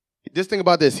 Just think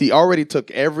about this. He already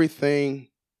took everything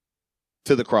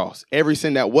to the cross. Every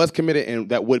sin that was committed and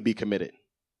that would be committed.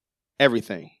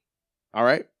 Everything. All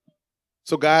right?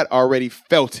 So God already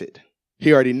felt it.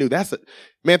 He already knew.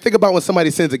 Man, think about when somebody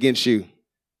sins against you.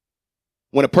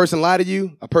 When a person lied to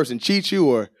you, a person cheats you,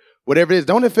 or whatever it is,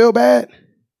 don't it feel bad?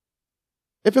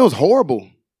 It feels horrible.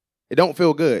 It don't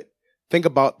feel good. Think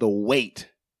about the weight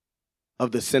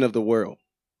of the sin of the world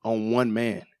on one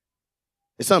man.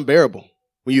 It's unbearable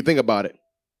when you think about it.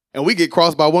 And we get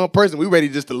crossed by one person, we're ready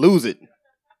just to lose it.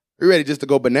 We're ready just to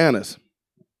go bananas.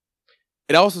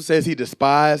 It also says he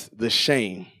despised the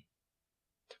shame.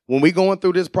 When we going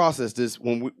through this process,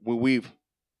 when we've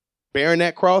bearing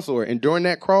that cross or enduring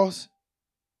that cross,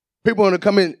 people are going to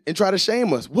come in and try to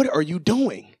shame us. What are you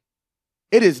doing?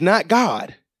 It is not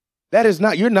God.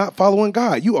 You're not following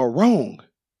God. You are wrong.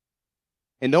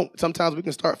 And sometimes we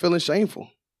can start feeling shameful.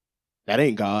 That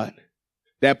ain't God.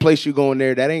 That place you going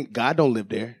there, that ain't God. Don't live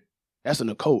there. That's an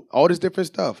occult. All this different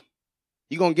stuff.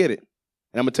 You're going to get it.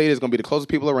 And I'm going to tell you, it's going to be the closest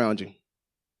people around you.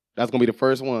 That's going to be the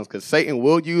first ones, because Satan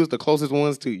will use the closest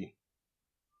ones to you.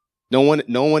 No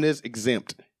one is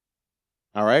exempt.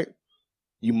 All right?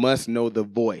 You must know the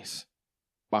voice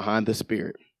behind the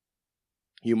Spirit.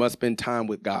 You must spend time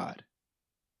with God.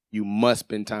 You must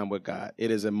spend time with God.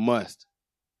 It is a must,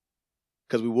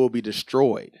 because we will be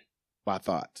destroyed by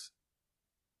thoughts.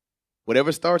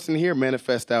 Whatever starts in here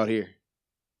manifests out here.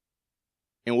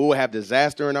 And we will have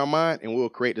disaster in our mind, and we will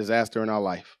create disaster in our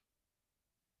life.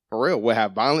 For real, we'll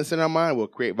have violence in our mind. We'll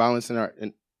create violence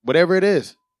in whatever it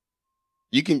is.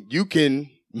 You can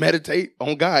meditate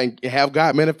on God and have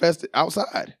God manifested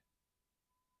outside.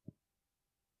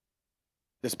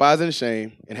 Despising the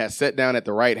shame, and has sat down at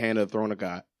the right hand of the throne of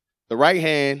God. The right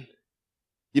hand,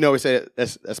 we said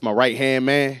that's my right hand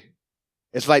man.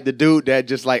 It's like the dude that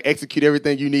just like execute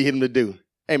everything you need him to do.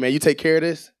 Hey man, you take care of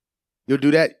this. You'll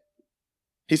do that.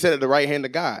 He said at the right hand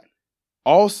of God.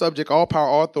 All subject, all power,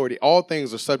 all authority, all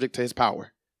things are subject to his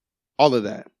power. All of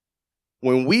that.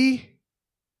 When we,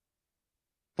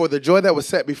 for the joy that was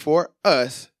set before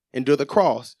us, endure the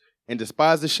cross and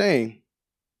despise the shame,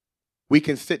 we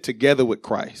can sit together with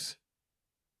Christ.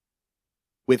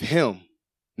 With him.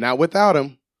 Not without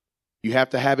him. You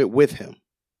have to have it with him.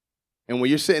 And when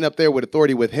you're sitting up there with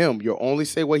authority with him, you'll only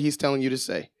say what he's telling you to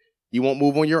say. You won't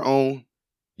move on your own.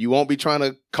 You won't be trying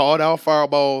to call down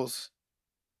fireballs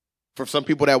for some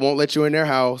people that won't let you in their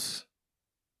house.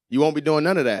 You won't be doing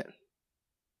none of that.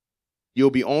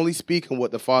 You'll be only speaking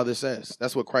what the Father says.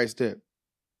 That's what Christ did.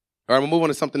 All right, I'm going to move on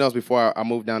to something else before I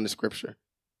move down to Scripture.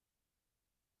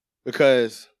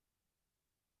 Because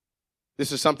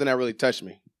this is something that really touched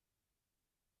me.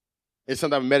 It's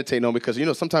something I'm meditating on because,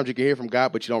 sometimes you can hear from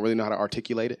God, but you don't really know how to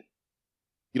articulate it.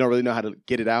 You don't really know how to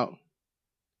get it out.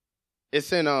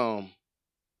 It's in, go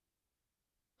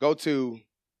to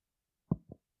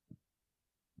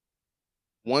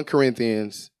 1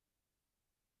 Corinthians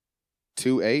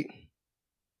 2:8.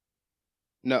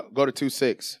 No, go to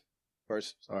 2:6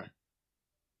 first. Sorry.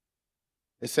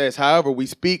 It says, however, we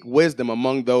speak wisdom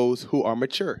among those who are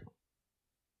mature.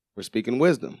 We're speaking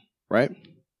wisdom, right?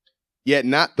 Yet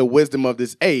not the wisdom of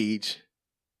this age,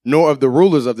 nor of the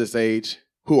rulers of this age,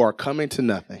 who are coming to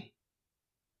nothing.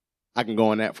 I can go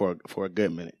on that for a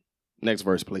good minute. Next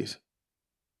verse, please.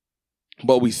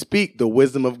 But we speak the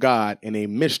wisdom of God in a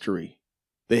mystery,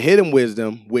 the hidden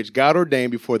wisdom which God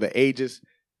ordained before the ages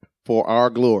for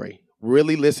our glory.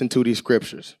 Really listen to these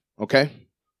scriptures, okay?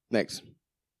 Next.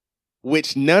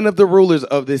 Which none of the rulers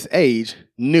of this age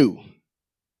knew.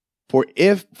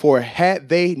 For had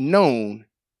they known,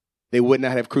 they would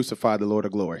not have crucified the Lord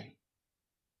of glory.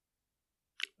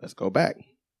 Let's go back.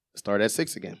 Start at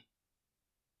 6 again.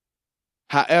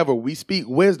 However, we speak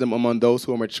wisdom among those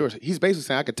who are mature. He's basically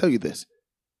saying, I can tell you this.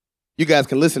 You guys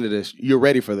can listen to this. You're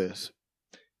ready for this.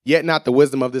 Yet not the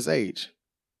wisdom of this age,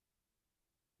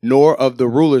 nor of the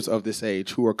rulers of this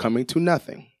age who are coming to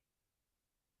nothing.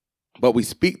 But we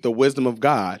speak the wisdom of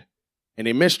God in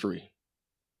a mystery,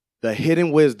 the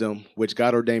hidden wisdom which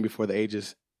God ordained before the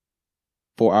ages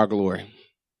for our glory.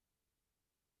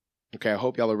 Okay, I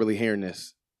hope y'all are really hearing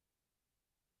this.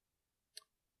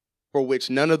 For which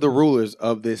none of the rulers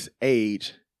of this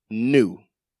age knew.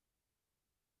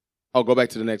 I'll go back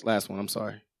to the last one. I'm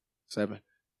sorry. 7.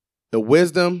 The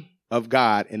wisdom of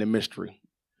God in a mystery.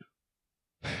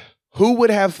 Who would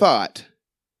have thought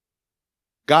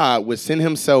God would send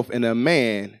himself in a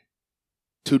man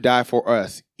to die for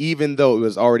us, even though it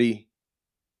was already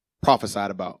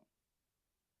prophesied about?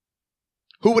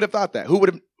 Who would have thought that? Who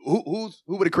would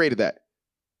have created that?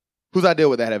 Whose idea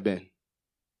would that have been?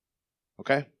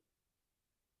 Okay?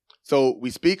 So we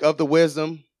speak of the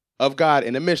wisdom of God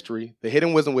in the mystery, the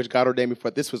hidden wisdom which God ordained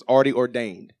before. This was already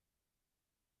ordained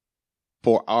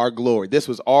for our glory. This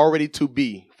was already to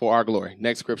be for our glory.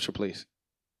 Next scripture, please.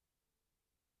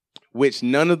 Which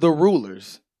none of the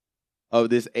rulers of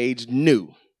this age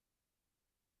knew.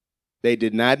 They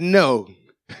did not know.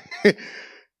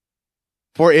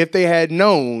 For if they had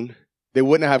known, they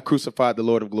wouldn't have crucified the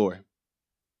Lord of glory.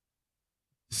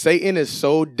 Satan is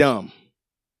so dumb.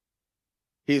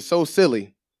 He is so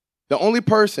silly. The only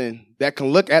person that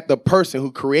can look at the person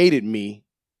who created me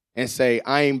and say,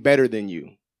 I am better than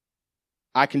you.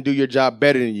 I can do your job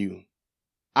better than you.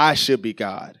 I should be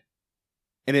God.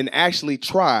 And then actually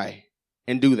try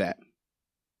and do that.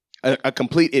 A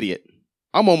complete idiot.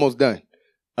 I'm almost done.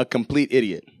 A complete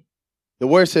idiot. The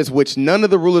word says, which none of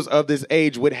the rulers of this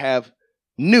age would have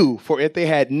knew, for if they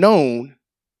had known,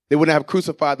 they wouldn't have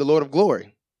crucified the Lord of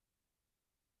glory.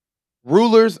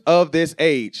 Rulers of this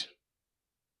age.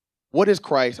 What is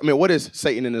Christ? What is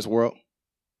Satan in this world?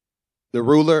 The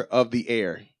ruler of the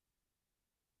air.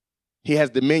 He has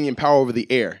dominion, power over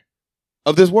the air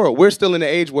of this world. We're still in the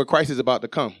age where Christ is about to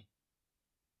come.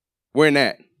 We're in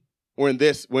that. We're in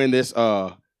this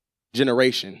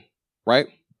generation, right?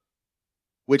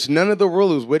 Which none of the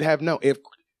rulers would have known. If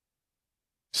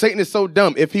Satan is so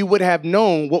dumb, if he would have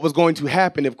known what was going to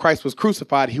happen if Christ was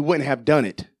crucified, he wouldn't have done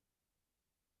it.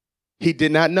 He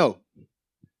did not know.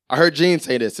 I heard Gene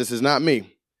say this. This is not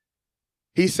me.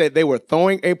 He said they were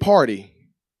throwing a party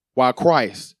while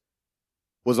Christ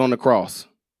was on the cross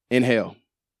in hell.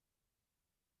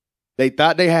 They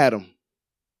thought they had him.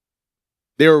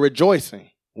 They were rejoicing.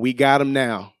 We got him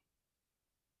now.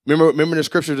 Remember the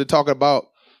scriptures that talk about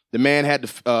the man had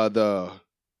the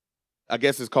I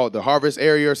guess it's called the harvest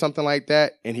area or something like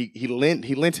that, and he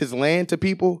lent his land to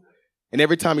people, and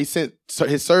every time he sent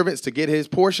his servants to get his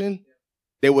portion,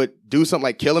 they would do something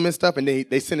like kill him and stuff, and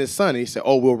they sent his son, and he said,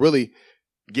 oh, we'll really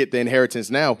get the inheritance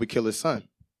now if we kill his son.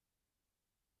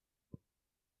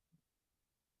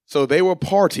 So they were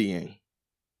partying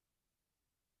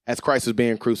as Christ was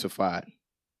being crucified.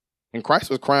 And Christ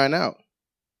was crying out.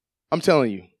 I'm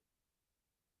telling you,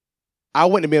 I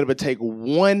wouldn't have been able to take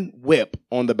one whip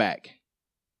on the back.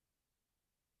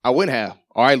 I wouldn't have.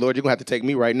 All right, Lord, you're going to have to take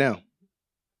me right now.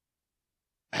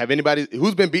 Have anybody,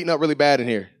 who's been beaten up really bad in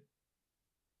here?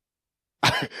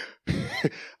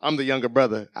 I'm the younger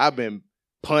brother. I've been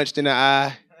punched in the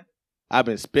eye. I've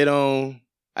been spit on.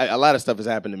 A lot of stuff has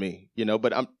happened to me,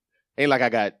 but ain't like I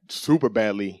got super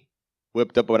badly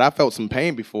whipped up, but I felt some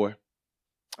pain before.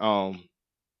 But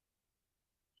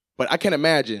I can't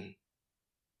imagine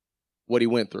what he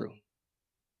went through.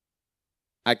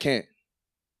 I can't.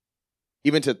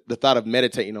 Even to the thought of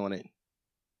meditating on it,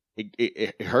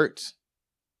 it hurts.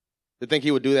 To think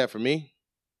he would do that for me,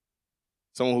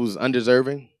 someone who's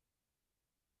undeserving.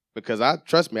 Because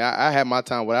trust me, I had my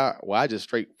time where I just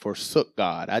straight forsook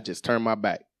God. I just turned my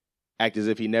back, act as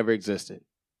if he never existed.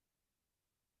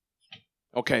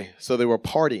 Okay, so they were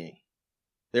partying.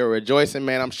 They were rejoicing,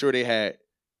 man. I'm sure they had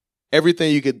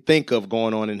everything you could think of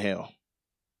going on in hell.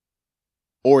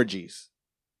 Orgies.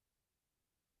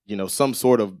 Some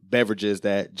sort of beverages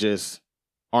that just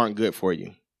aren't good for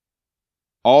you.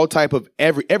 All type of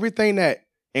everything that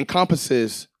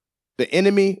encompasses the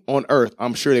enemy on earth,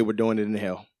 I'm sure they were doing it in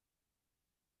hell.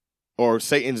 Or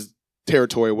Satan's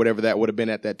territory, whatever that would have been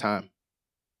at that time.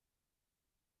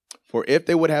 For if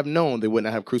they would have known, they would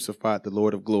not have crucified the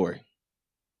Lord of glory.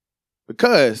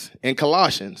 Because in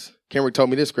Colossians, Kenrick told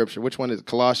me this scripture. Which one is it?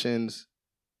 Colossians?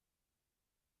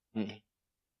 This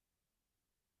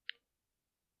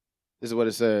is what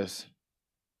it says.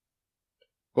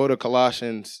 Go to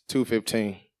Colossians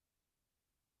 2:15.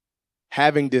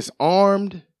 Having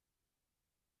disarmed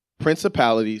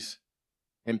principalities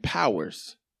and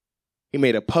powers, he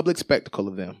made a public spectacle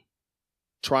of them,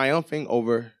 triumphing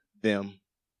over them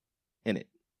in it.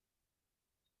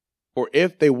 For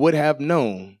if they would have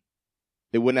known,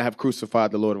 they would not have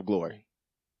crucified the Lord of glory.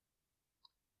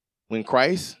 When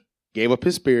Christ gave up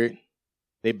his spirit,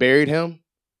 they buried him,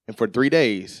 and for 3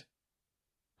 days,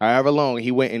 however long,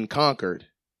 he went and conquered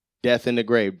death in the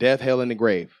grave, death, hell, and the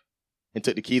grave, and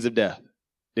took the keys of death.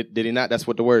 Did he not? That's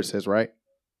what the word says, right?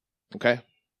 Okay.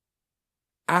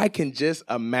 I can just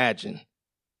imagine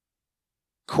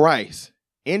Christ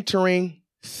entering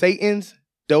Satan's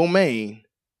domain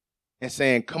and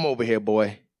saying, come over here,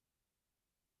 boy,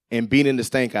 and beating the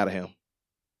stank out of him.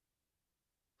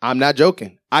 I'm not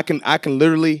joking. I can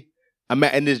literally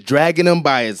imagine, and just dragging him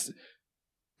by his,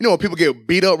 when people get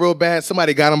beat up real bad,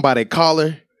 somebody got him by their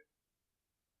collar.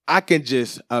 I can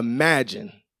just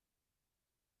imagine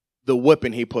the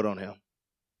whipping he put on him.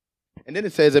 And then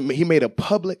it says that he made a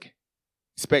public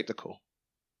spectacle.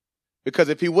 Because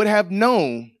if he would have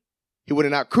known, he would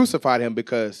have not crucified him,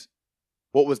 because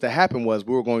what was to happen was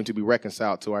we were going to be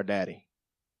reconciled to our daddy.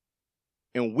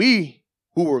 And we,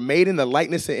 who were made in the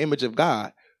likeness and image of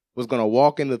God, was going to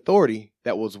walk in the authority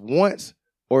that was once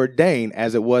ordained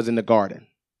as it was in the garden.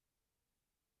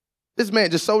 This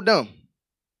man just so dumb.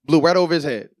 Blew right over his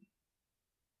head.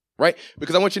 Right?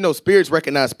 Because I want you to know, spirits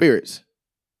recognize spirits.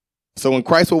 So when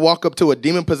Christ would walk up to a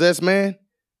demon-possessed man,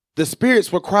 the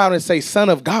spirits would cry out and say, Son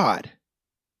of God.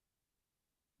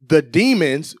 The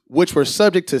demons, which were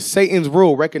subject to Satan's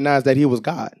rule, recognized that he was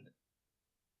God.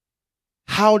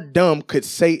 How dumb could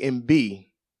Satan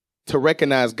be to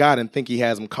recognize God and think he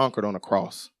has him conquered on a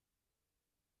cross?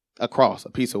 A cross, a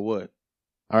piece of wood.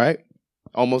 All right?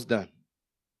 Almost done.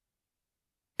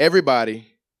 Everybody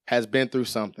has been through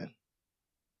something.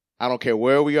 I don't care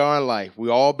where we are in life. We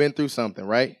all been through something,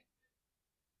 right?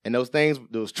 And those things,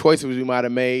 those choices we might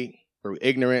have made through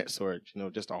ignorance or,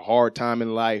 just a hard time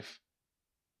in life.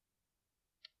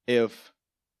 If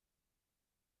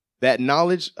that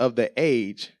knowledge of the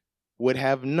age would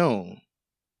have known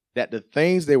that the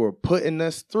things they were putting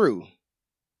us through,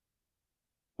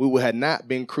 we would have not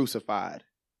been crucified.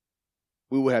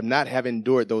 We would have not have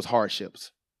endured those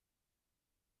hardships.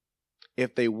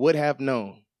 If they would have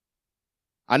known.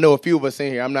 I know a few of us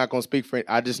in here, I'm not going to speak for it.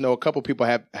 I just know a couple people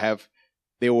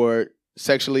they were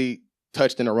sexually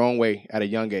touched in the wrong way at a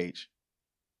young age.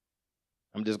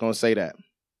 I'm just going to say that.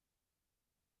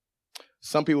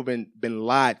 Some people have been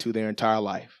lied to their entire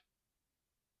life.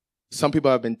 Some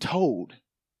people have been told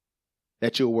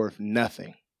that you're worth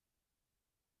nothing.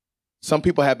 Some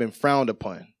people have been frowned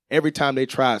upon every time they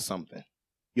try something.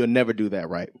 You'll never do that,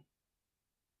 right?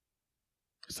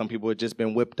 Some people have just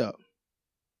been whipped up.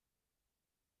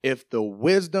 If the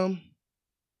wisdom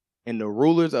and the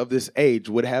rulers of this age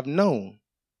would have known,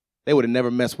 they would have never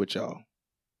messed with y'all.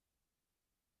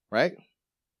 Right?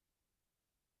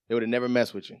 They would have never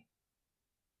messed with you.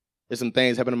 There's some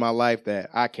things happen in my life that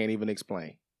I can't even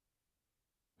explain.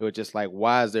 It was just like,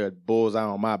 why is there a bullseye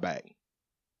on my back?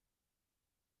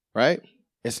 Right?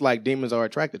 It's like demons are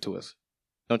attracted to us.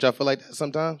 Don't y'all feel like that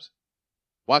sometimes?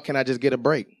 Why can't I just get a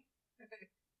break?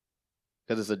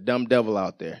 Because it's a dumb devil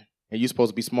out there, and you're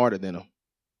supposed to be smarter than them.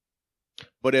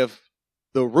 But if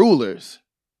the rulers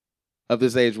of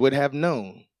this age would have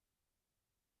known,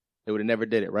 they would have never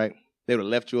did it, right? They would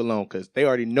have left you alone because they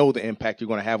already know the impact you're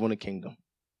going to have on the kingdom.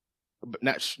 But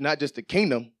not just the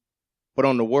kingdom, but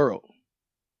on the world.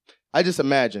 I just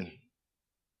imagine,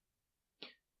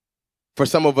 for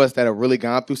some of us that have really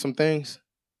gone through some things,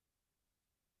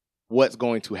 what's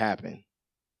going to happen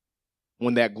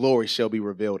when that glory shall be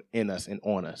revealed in us and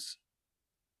on us.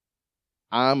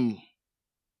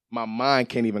 My mind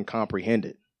can't even comprehend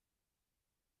it.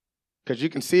 Because you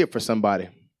can see it for somebody.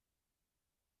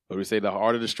 But we say the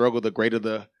harder the struggle, the greater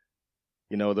the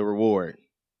reward,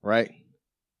 right?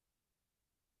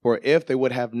 For if they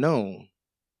would have known,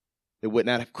 they would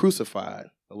not have crucified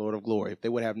the Lord of glory. If they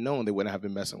would have known, they wouldn't have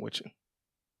been messing with you.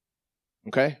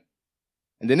 Okay?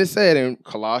 And then it said in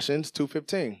Colossians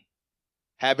 2:15,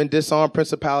 having disarmed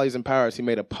principalities and powers, he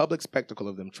made a public spectacle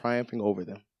of them, triumphing over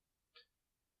them.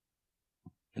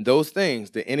 And those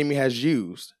things the enemy has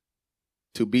used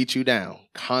to beat you down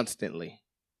constantly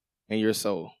in your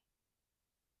soul.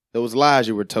 Those lies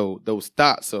you were told, those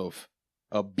thoughts of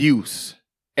abuse,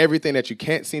 everything that you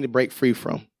can't seem to break free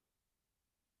from.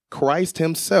 Christ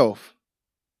himself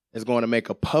is going to make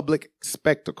a public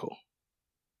spectacle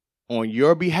on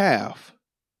your behalf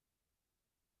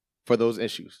for those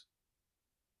issues,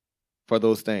 for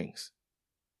those things.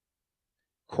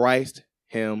 Christ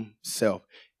himself.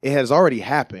 It has already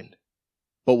happened,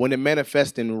 but when it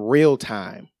manifests in real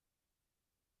time,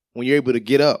 when you're able to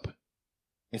get up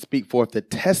and speak forth the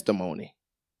testimony.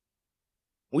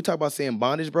 When we talk about seeing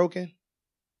bondage broken,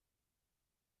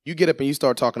 you get up and you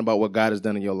start talking about what God has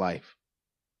done in your life.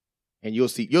 And you'll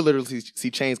literally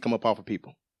see chains come up off of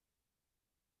people.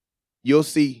 You'll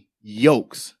see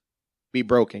yokes be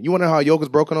broken. You want to know how a yoke is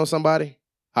broken on somebody?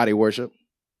 How they worship.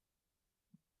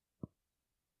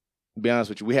 To be honest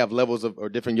with you, we have levels of or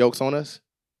different yokes on us.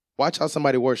 Watch how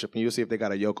somebody worship and you'll see if they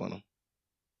got a yoke on them.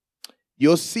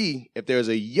 You'll see if there's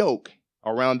a yoke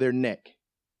around their neck.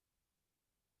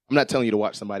 I'm not telling you to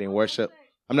watch somebody in worship.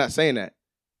 I'm not saying that.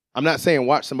 I'm not saying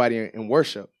watch somebody in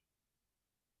worship.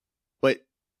 But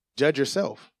judge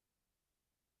yourself.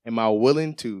 Am I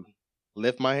willing to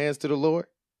lift my hands to the Lord?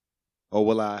 Or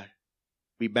will I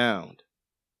be bound?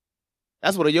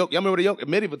 That's what a yoke, y'all remember what a yoke?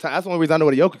 Medieval times, that's the only reason I know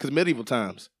what a yoke is, because medieval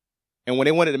times. And when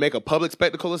they wanted to make a public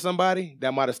spectacle of somebody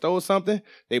that might have stole something,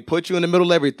 they put you in the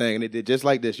middle of everything, and they did just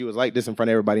like this. You was like this in front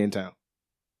of everybody in town.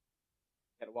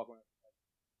 Had to walk around.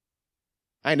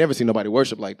 I ain't never seen nobody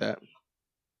worship like that.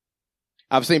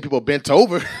 I've seen people bent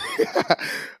over.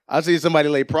 I've seen somebody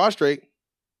lay prostrate.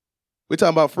 We're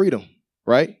talking about freedom,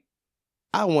 right?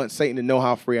 I want Satan to know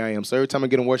how free I am. So every time I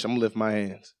get in worship, I'm going to lift my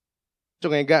hands.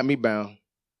 Joker ain't got me bound.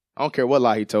 I don't care what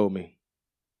lie he told me.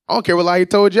 I don't care what lie he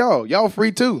told y'all. Y'all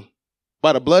free too.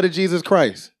 By the blood of Jesus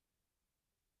Christ.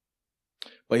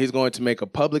 But he's going to make a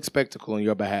public spectacle on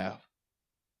your behalf.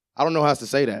 I don't know how else to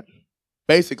say that.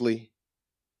 Basically,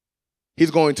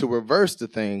 he's going to reverse the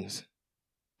things,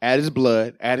 add his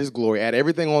blood, add his glory, add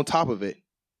everything on top of it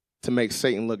to make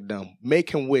Satan look dumb.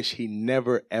 Make him wish he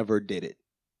never, ever did it.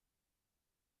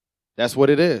 That's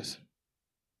what it is.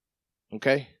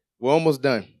 Okay? We're almost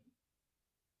done.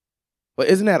 But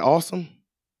isn't that awesome?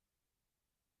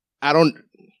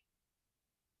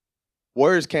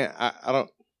 Words can't, I don't,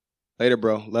 later,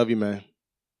 bro. Love you, man.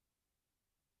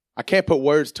 I can't put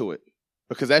words to it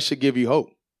because that should give you hope.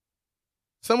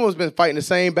 Some of us been fighting the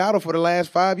same battle for the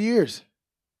last 5 years,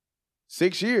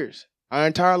 6 years, our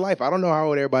entire life. I don't know how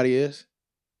old everybody is.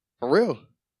 For real.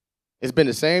 It's been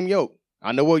the same yoke.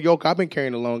 I know what yoke I've been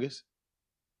carrying the longest.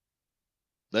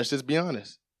 Let's just be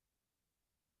honest.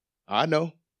 I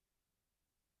know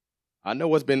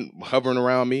what's been hovering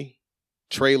around me,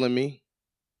 trailing me,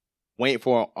 waiting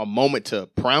for a moment to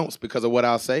pounce because of what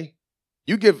I'll say.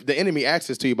 You give the enemy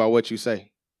access to you by what you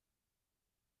say.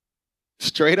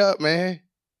 Straight up, man.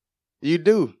 You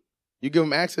do. You give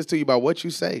him access to you by what you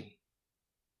say.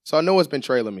 So I know what's been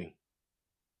trailing me.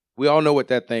 We all know what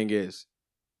that thing is.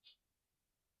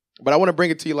 But I want to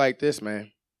bring it to you like this,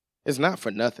 man. It's not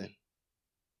for nothing.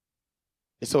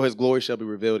 It's so his glory shall be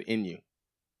revealed in you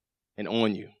and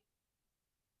on you.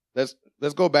 Let's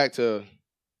go back to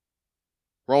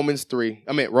Romans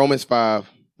 5.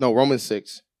 No, Romans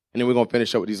 6. And then we're going to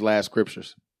finish up with these last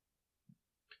scriptures.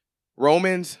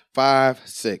 Romans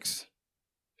 5:6.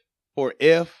 For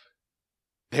if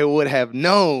they would have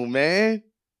known, man,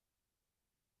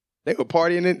 they was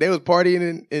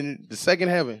partying in the second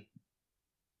heaven.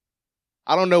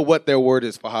 I don't know what their word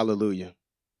is for hallelujah.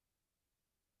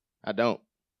 I don't.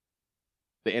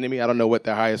 The enemy, I don't know what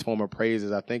their highest form of praise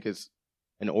is. I think it's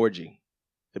an orgy,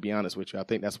 to be honest with you. I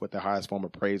think that's what their highest form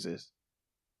of praise is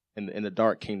in the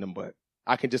dark kingdom. But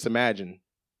I can just imagine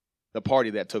the party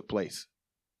that took place.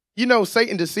 You know,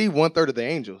 Satan deceived 1/3 of the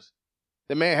angels.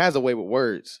 The man has a way with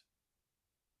words.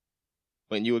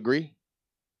 Wouldn't you agree?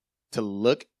 To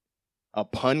look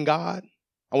upon God.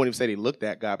 I wouldn't even say they looked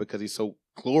at God because he's so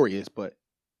glorious, but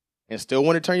and still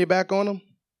want to turn your back on him?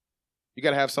 You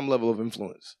got to have some level of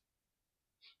influence.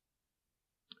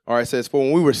 All right, it says, for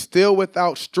when we were still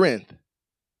without strength,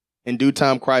 in due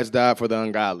time Christ died for the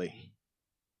ungodly.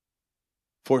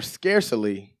 For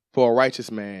scarcely for a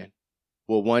righteous man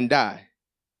will one die.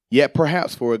 Yet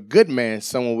perhaps for a good man,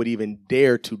 someone would even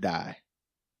dare to die.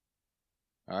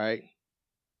 All right?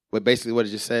 But basically what it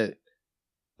just said,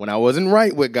 when I wasn't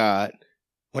right with God,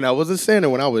 when I was a sinner,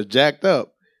 when I was jacked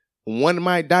up, one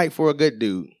might die for a good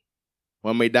dude.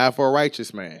 One may die for a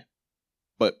righteous man.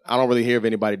 But I don't really hear of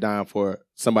anybody dying for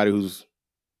somebody who's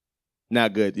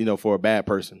not good, for a bad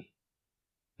person.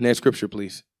 Next scripture,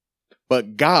 please.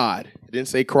 But God, it didn't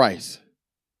say Christ,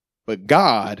 but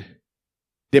God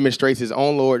demonstrates his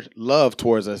own Lord's love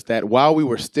towards us, that while we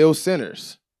were still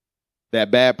sinners,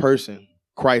 that bad person,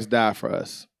 Christ died for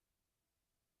us.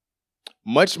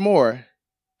 Much more,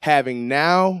 having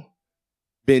now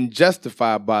been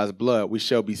justified by his blood, we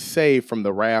shall be saved from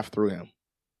the wrath through him.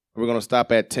 We're going to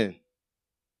stop at 10.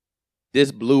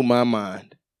 This blew my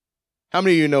mind. How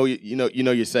many of you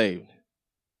know you're saved?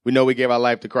 We know we gave our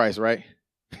life to Christ, right?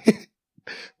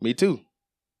 Me too.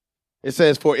 It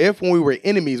says, for if when we were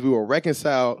enemies, we were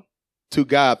reconciled to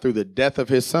God through the death of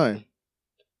his son,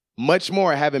 much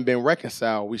more having been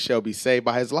reconciled, we shall be saved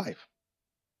by his life.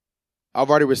 I've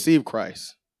already received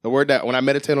Christ. The word that, when I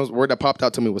meditated on the word that popped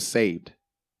out to me was saved.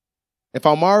 If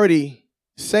I'm already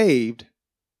saved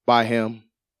by him,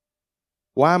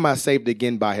 why am I saved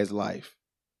again by his life?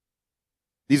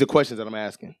 These are questions that I'm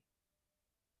asking.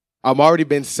 I've already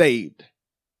been saved.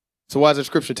 So why is the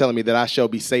scripture telling me that I shall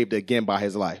be saved again by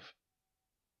his life?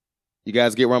 You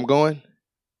guys get where I'm going?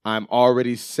 I'm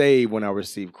already saved when I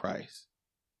receive Christ.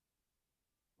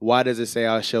 Why does it say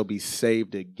I shall be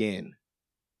saved again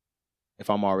if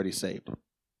I'm already saved?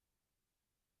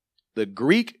 The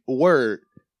Greek word,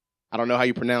 I don't know how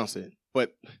you pronounce it,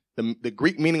 but the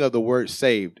Greek meaning of the word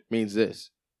saved means this: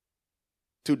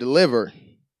 to deliver,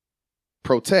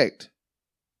 protect,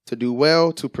 to do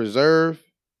well, to preserve,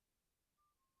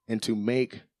 and to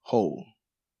make whole.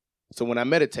 So when I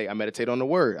meditate on the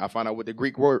word. I find out what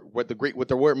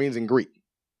the word means in Greek.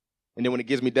 And then when it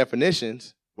gives me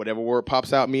definitions, whatever word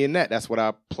pops out me in that's what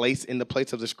I place in the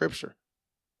place of the scripture.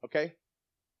 Okay?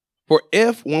 For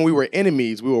if when we were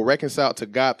enemies, we were reconciled to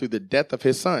God through the death of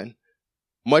his son,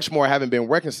 much more having been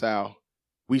reconciled,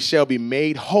 we shall be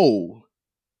made whole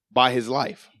by his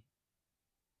life.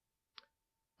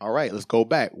 All right, let's go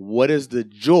back. What is the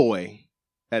joy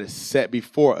that is set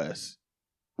before us?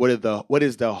 What is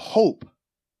the hope?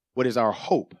 What is our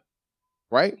hope?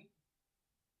 Right?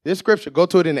 This scripture, go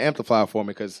to it in the Amplified for me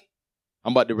because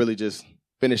I'm about to really just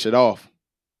finish it off.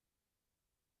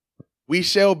 We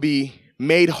shall be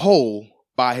made whole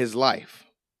by his life.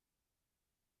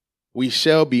 We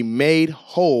shall be made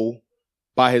whole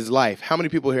by his life. How many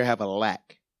people here have a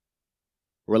lack?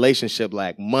 Relationship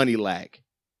lack, money lack,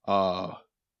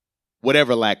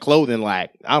 whatever lack, clothing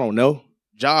lack, I don't know,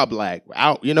 job lack,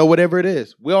 whatever it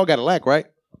is. We all got a lack, right?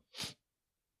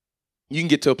 You can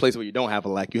get to a place where you don't have a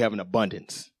lack. You have an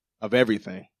abundance of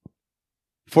everything.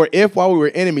 For if while we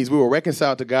were enemies, we were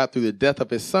reconciled to God through the death of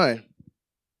his son,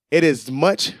 it is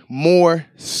much more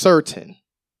certain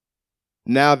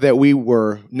now that we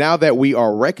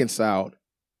are reconciled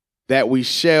that we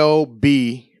shall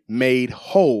be made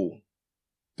whole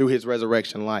through his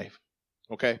resurrection life.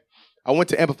 Okay? I went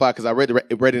to Amplify because I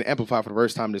read in Amplify for the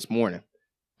first time this morning.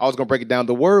 I was going to break it down.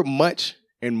 The word much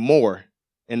and more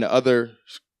in the other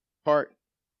part,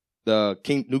 the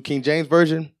New King James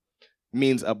Version,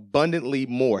 means abundantly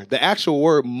more. The actual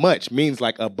word much means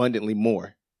like abundantly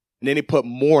more. And then he put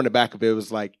more in the back of it. It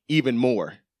was like even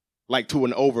more, like to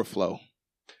an overflow.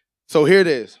 So here it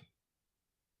is.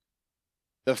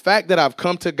 The fact that I've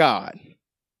come to God,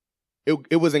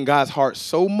 it was in God's heart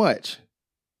so much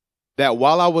that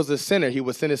while I was a sinner, he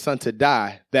would send his son to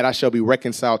die, that I shall be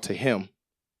reconciled to him.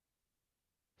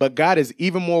 But God is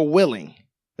even more willing,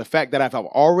 the fact that I've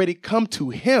already come to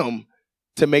him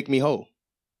to make me whole.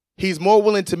 He's more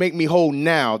willing to make me whole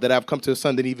now that I've come to his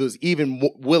son than he was even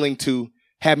willing to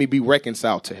have me be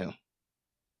reconciled to him.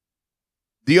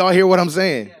 Do y'all hear what I'm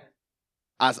saying? Yeah.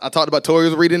 I talked about Tori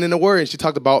was reading in the word, and she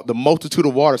talked about the multitude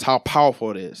of waters, how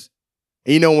powerful it is.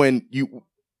 And when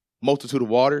multitude of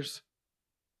waters,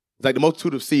 it's like the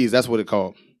multitude of seas, that's what it's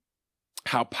called.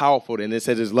 How powerful it is. And it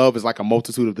says his love is like a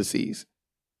multitude of the seas.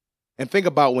 And think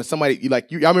about when somebody, y'all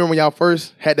remember when y'all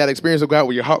first had that experience with God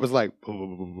where your heart was like,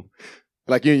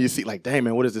 like you see, like, dang,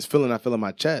 man, what is this feeling I feel in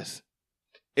my chest?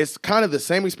 It's kind of the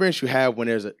same experience you have when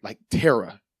there's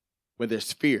terror, when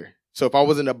there's fear. So if I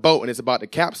was in a boat and it's about to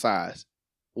capsize,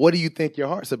 what do you think your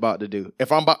heart's about to do?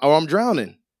 If I'm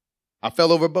drowning, I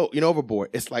fell overboard.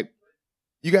 It's like,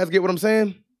 you guys get what I'm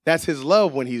saying? That's his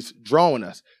love when he's drawing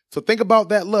us. So think about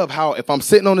that love, how if I'm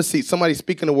sitting on the seat, somebody's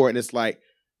speaking the word, and it's like,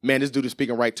 man, this dude is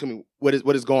speaking right to me. What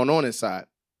is going on inside?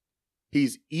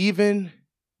 He's even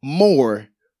more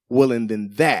willing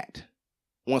than that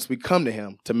once we come to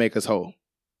him to make us whole.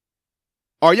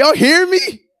 Are y'all hearing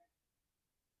me?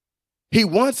 He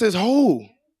wants us whole.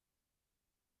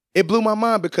 It blew my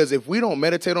mind because if we don't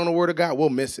meditate on the word of God, we'll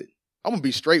miss it. I'm going to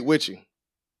be straight with you.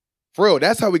 For real,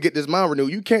 that's how we get this mind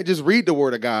renewed. You can't just read the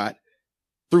word of God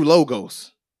through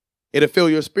logos. It'll fill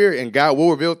your spirit and God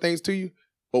will reveal things to you.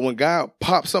 But when God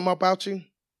pops something up out you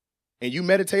and you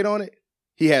meditate on it,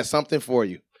 he has something for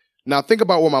you. Now think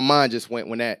about where my mind just went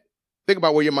think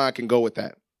about where your mind can go with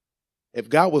that. If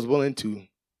God was willing to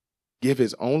give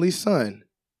his only son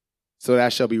so that I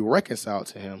shall be reconciled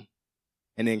to him,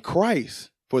 and in Christ,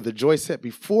 for the joy set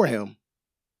before him,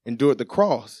 endured the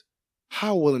cross,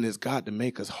 how willing is God to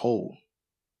make us whole?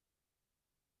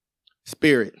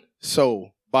 Spirit,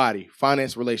 soul, body,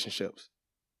 finance, relationships.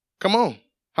 Come on.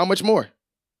 How much more?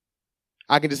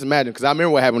 I can just imagine, because I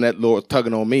remember what happened when that Lord was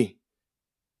tugging on me.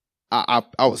 I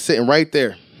was sitting right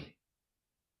there.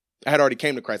 I had already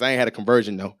came to Christ. I ain't had a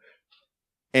conversion, though.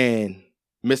 And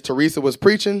Miss Teresa was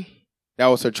preaching. That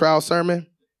was her trial sermon.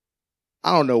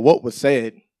 I don't know what was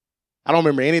said. I don't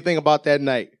remember anything about that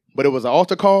night. But it was an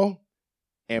altar call.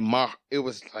 And it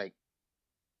was like,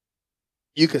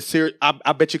 you could see it.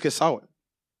 I bet you could saw it.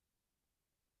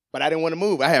 But I didn't want to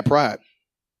move. I had pride.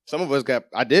 Some of us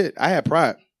I had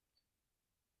pride.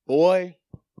 Boy,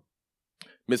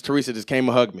 Miss Teresa just came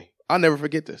and hugged me. I'll never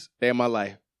forget this day of my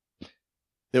life.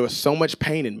 There was so much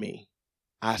pain in me.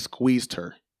 I squeezed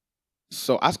her.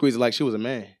 So I squeezed her like she was a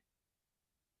man.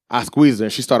 I squeezed her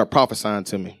and she started prophesying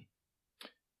to me.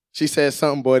 She said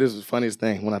something, boy, this was the funniest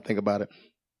thing when I think about it.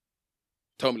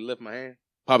 Told me to lift my hand.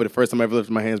 Probably the first time I ever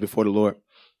lifted my hands before the Lord.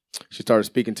 She started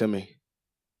speaking to me.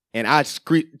 And I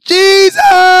screeched,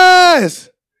 Jesus!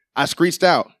 I screeched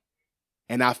out.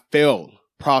 And I fell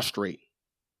prostrate.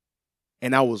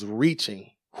 and I was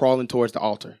reaching, crawling towards the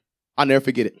altar. I'll never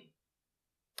forget it.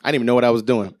 I didn't even know what I was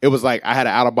doing. It was like I had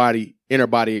an out-of-body,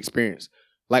 inner-body experience.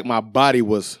 Like my body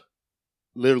was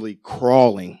literally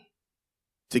crawling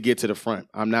to get to the front.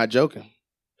 I'm not joking.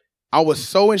 I was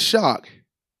so in shock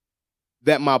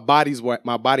that my body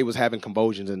was having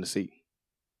convulsions in the seat.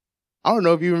 I don't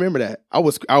know if you remember that. I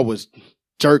was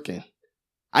jerking.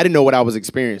 I didn't know what I was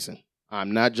experiencing.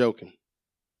 I'm not joking.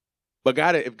 But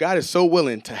if God is so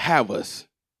willing to have us,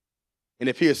 and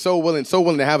if he is so willing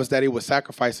to have us that he would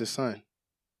sacrifice his son,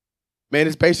 man,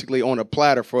 it's basically on a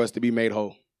platter for us to be made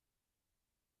whole.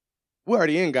 We're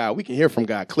already in God. We can hear from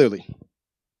God clearly.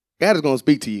 God is going to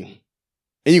speak to you,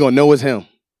 and you're going to know it's him.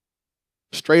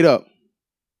 Straight up.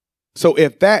 So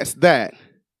if that's that,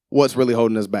 what's really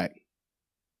holding us back?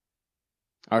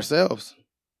 Ourselves.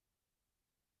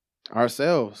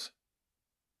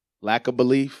 Lack of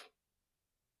belief,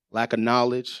 lack of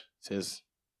knowledge. It says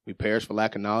we perish for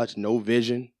lack of knowledge. No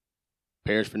vision.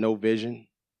 Perish for no vision.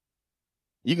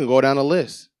 You can go down the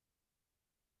list.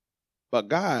 But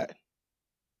God,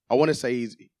 I want to say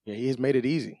he has made it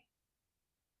easy.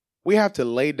 We have to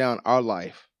lay down our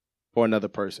life for another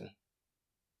person.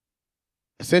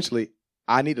 Essentially,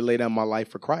 I need to lay down my life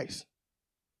for Christ.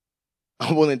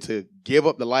 I'm willing to give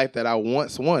up the life that I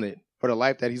once wanted for the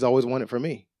life that he's always wanted for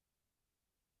me.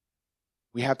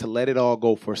 We have to let it all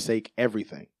go, forsake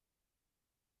everything.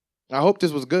 I hope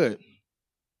this was good.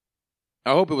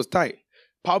 I hope it was tight.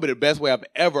 Probably the best way I've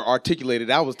ever articulated.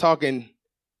 I was talking,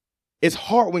 it's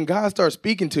hard when God starts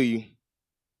speaking to you.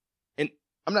 And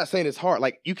I'm not saying it's hard.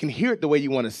 Like, you can hear it the way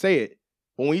you want to say it.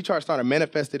 But when you start to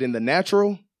manifest it in the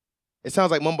natural, it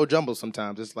sounds like mumbo jumbo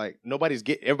sometimes. It's like everybody's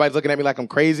looking at me like I'm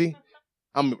crazy.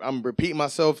 I'm repeating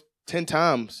myself 10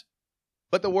 times.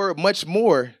 But the word much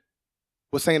more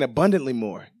was saying abundantly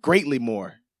more, greatly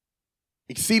more,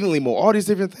 exceedingly more, all these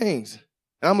different things.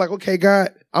 And I'm like, okay,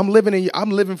 God, I'm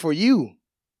living for you.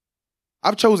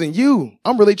 I've chosen you.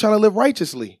 I'm really trying to live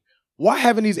righteously. Why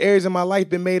haven't these areas in my life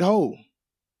been made whole?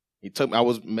 I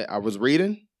was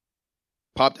reading,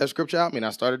 popped that scripture out, and I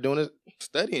started doing it,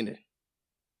 studying it.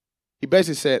 He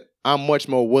basically said, I'm much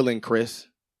more willing, Chris.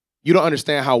 You don't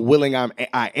understand how willing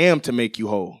I am to make you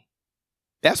whole.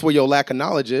 That's where your lack of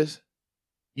knowledge is.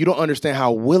 You don't understand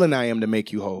how willing I am to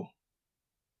make you whole.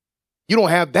 You don't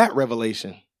have that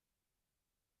revelation.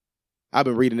 I've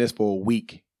been reading this for a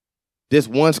week. This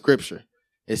one scripture,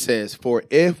 it says, for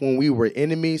if when we were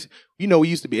enemies, we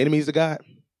used to be enemies of God.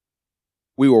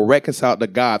 We were reconciled to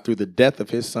God through the death of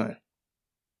his son.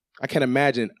 I can't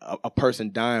imagine a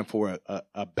person dying for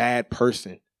a bad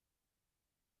person.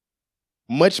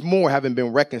 Much more having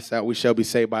been reconciled, we shall be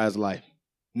saved by his life.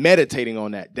 Meditating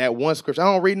on that one scripture. I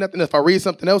don't read nothing. If I read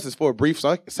something else, it's for a brief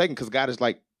second because God is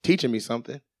like teaching me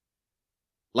something.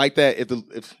 Like that, if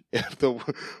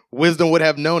the wisdom would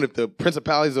have known, if the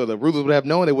principalities or the rulers would have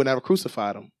known, they would not have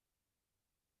crucified him.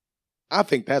 I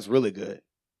think that's really good.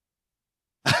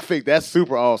 I think that's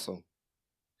super awesome.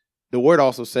 The word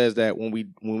also says that when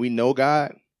we know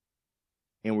God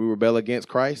and we rebel against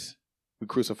Christ, we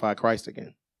crucify Christ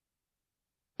again.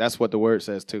 That's what the word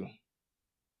says too.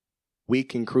 We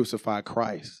can crucify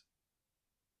Christ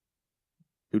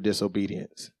through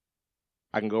disobedience.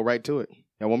 I can go right to it.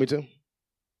 Y'all want me to?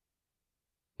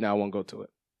 No, I won't go to it.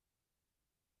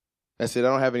 That's it. I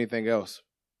don't have anything else.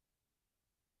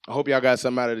 I hope y'all got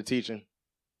something out of the teaching.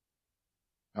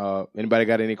 Anybody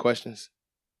got any questions?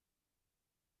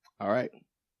 All right.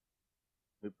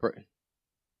 We pray.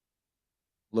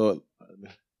 Lord,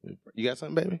 you got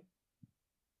something, baby?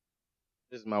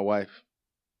 This is my wife.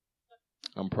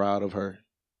 I'm proud of her.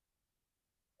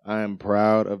 I am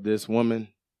proud of this woman.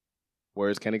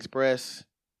 Words can express.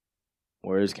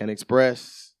 Words can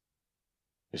express.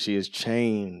 She is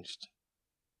changed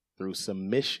through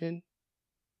submission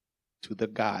to the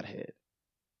Godhead.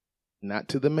 Not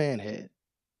to the manhead.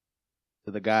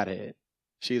 To the Godhead.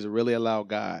 She has really allowed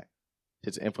God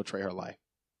to infiltrate her life.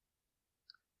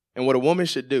 And what a woman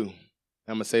should do,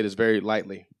 I'm going to say this very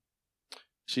lightly,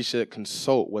 she should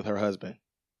consult with her husband.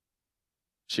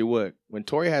 She would. When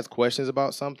Tori has questions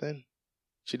about something,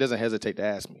 she doesn't hesitate to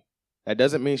ask me. That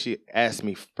doesn't mean she asked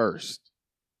me first.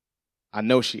 I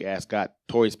know she asked God.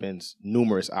 Tori spends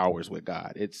numerous hours with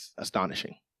God. It's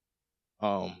astonishing.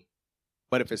 But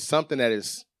if it's something that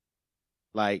is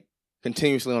like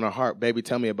continuously on her heart, baby,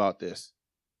 tell me about this.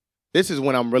 This is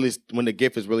when when the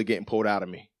gift is really getting pulled out of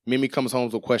me. Mimi comes home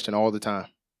with a question all the time.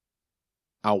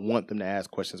 I want them to ask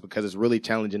questions because it's really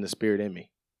challenging the spirit in me.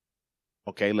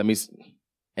 Okay,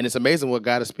 and it's amazing what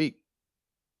God to speak.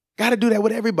 Got to do that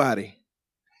with everybody.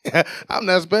 I'm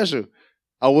not special.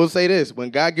 I will say this. When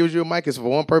God gives you a mic, it's for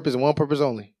one purpose and one purpose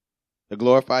only. to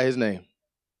glorify his name.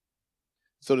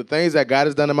 So the things that God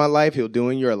has done in my life, he'll do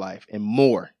in your life, and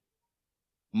more,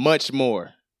 much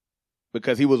more,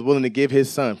 because he was willing to give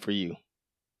his son for you.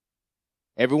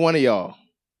 Every one of y'all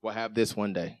will have this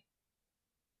one day.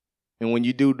 And when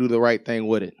you do the right thing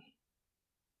with it,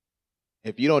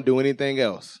 if you don't do anything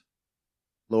else,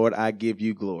 Lord, I give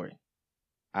you glory.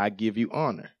 I give you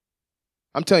honor.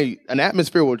 I'm telling you, an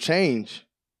atmosphere will change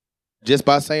just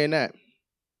by saying that.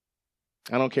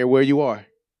 I don't care where you are.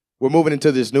 We're moving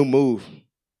into this new move.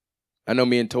 I know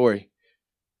me and Tori,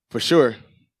 for sure,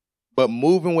 but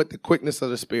moving with the quickness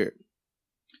of the Spirit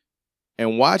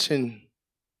and watching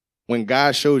when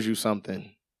God shows you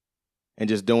something and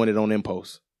just doing it on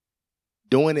impulse,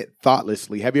 doing it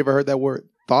thoughtlessly. Have you ever heard that word?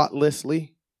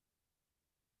 Thoughtlessly?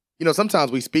 You know,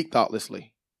 sometimes we speak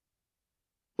thoughtlessly,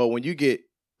 but when you get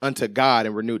unto God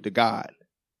and renewed to God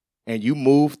and you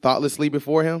move thoughtlessly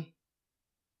before him,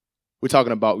 we're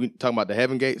talking about the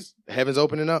heaven gates, the heavens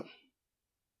opening up.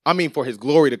 I mean, for his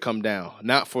glory to come down,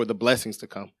 not for the blessings to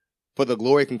come. For the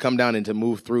glory can come down and to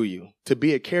move through you, to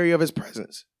be a carrier of his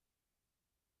presence.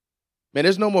 Man,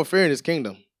 there's no more fear in his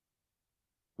kingdom.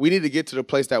 We need to get to the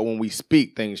place that when we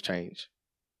speak, things change.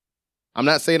 I'm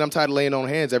not saying I'm tired of laying on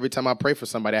hands every time I pray for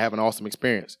somebody. I have an awesome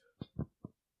experience.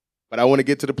 But I want to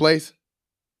get to the place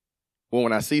where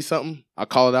when I see something, I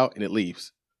call it out and it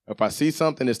leaves. If I see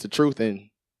something, it's the truth and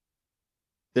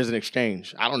there's an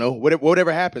exchange. I don't know.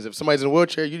 Whatever happens, if somebody's in a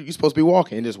wheelchair, you're supposed to be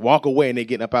walking and just walk away and they're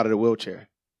getting up out of the wheelchair.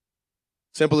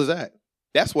 Simple as that.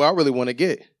 That's where I really want to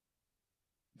get.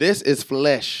 This is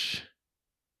flesh.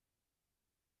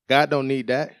 God don't need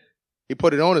that. He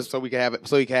put it on us so we can have it,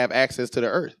 so he can have access to the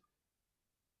earth.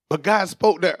 But God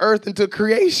spoke the earth into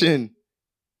creation.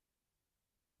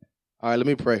 All right, let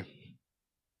me pray.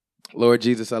 Lord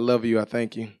Jesus, I love you. I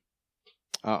thank you.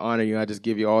 I honor you. I just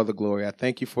give you all the glory. I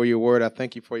thank you for your word. I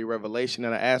thank you for your revelation.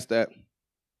 And I ask that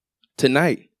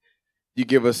tonight you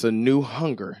give us a new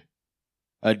hunger,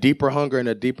 a deeper hunger and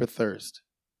a deeper thirst,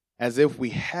 as if we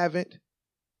haven't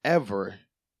ever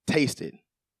tasted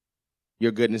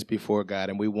your goodness before, God,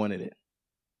 and we wanted it.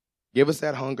 Give us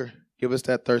that hunger. Give us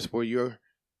that thirst for your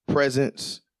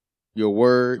presence, your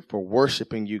word, for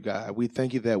worshiping you, God. We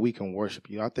thank you that we can worship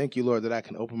you. I thank you, Lord, that I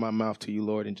can open my mouth to you,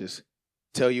 Lord, and just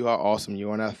tell you how awesome you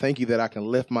are. And I thank you that I can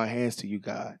lift my hands to you,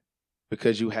 God,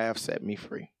 because you have set me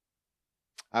free.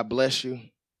 I bless you.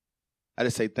 I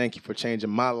just say thank you for changing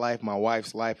my life, my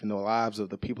wife's life, and the lives of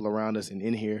the people around us and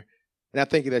in here. And I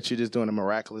thank you that you're just doing a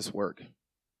miraculous work.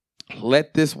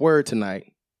 Let this word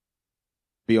tonight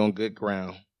be on good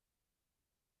ground.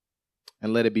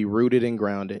 And let it be rooted and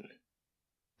grounded,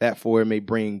 that for it may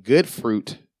bring good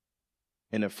fruit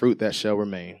and a fruit that shall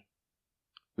remain.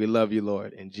 We love you,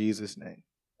 Lord. In Jesus' name,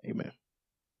 amen.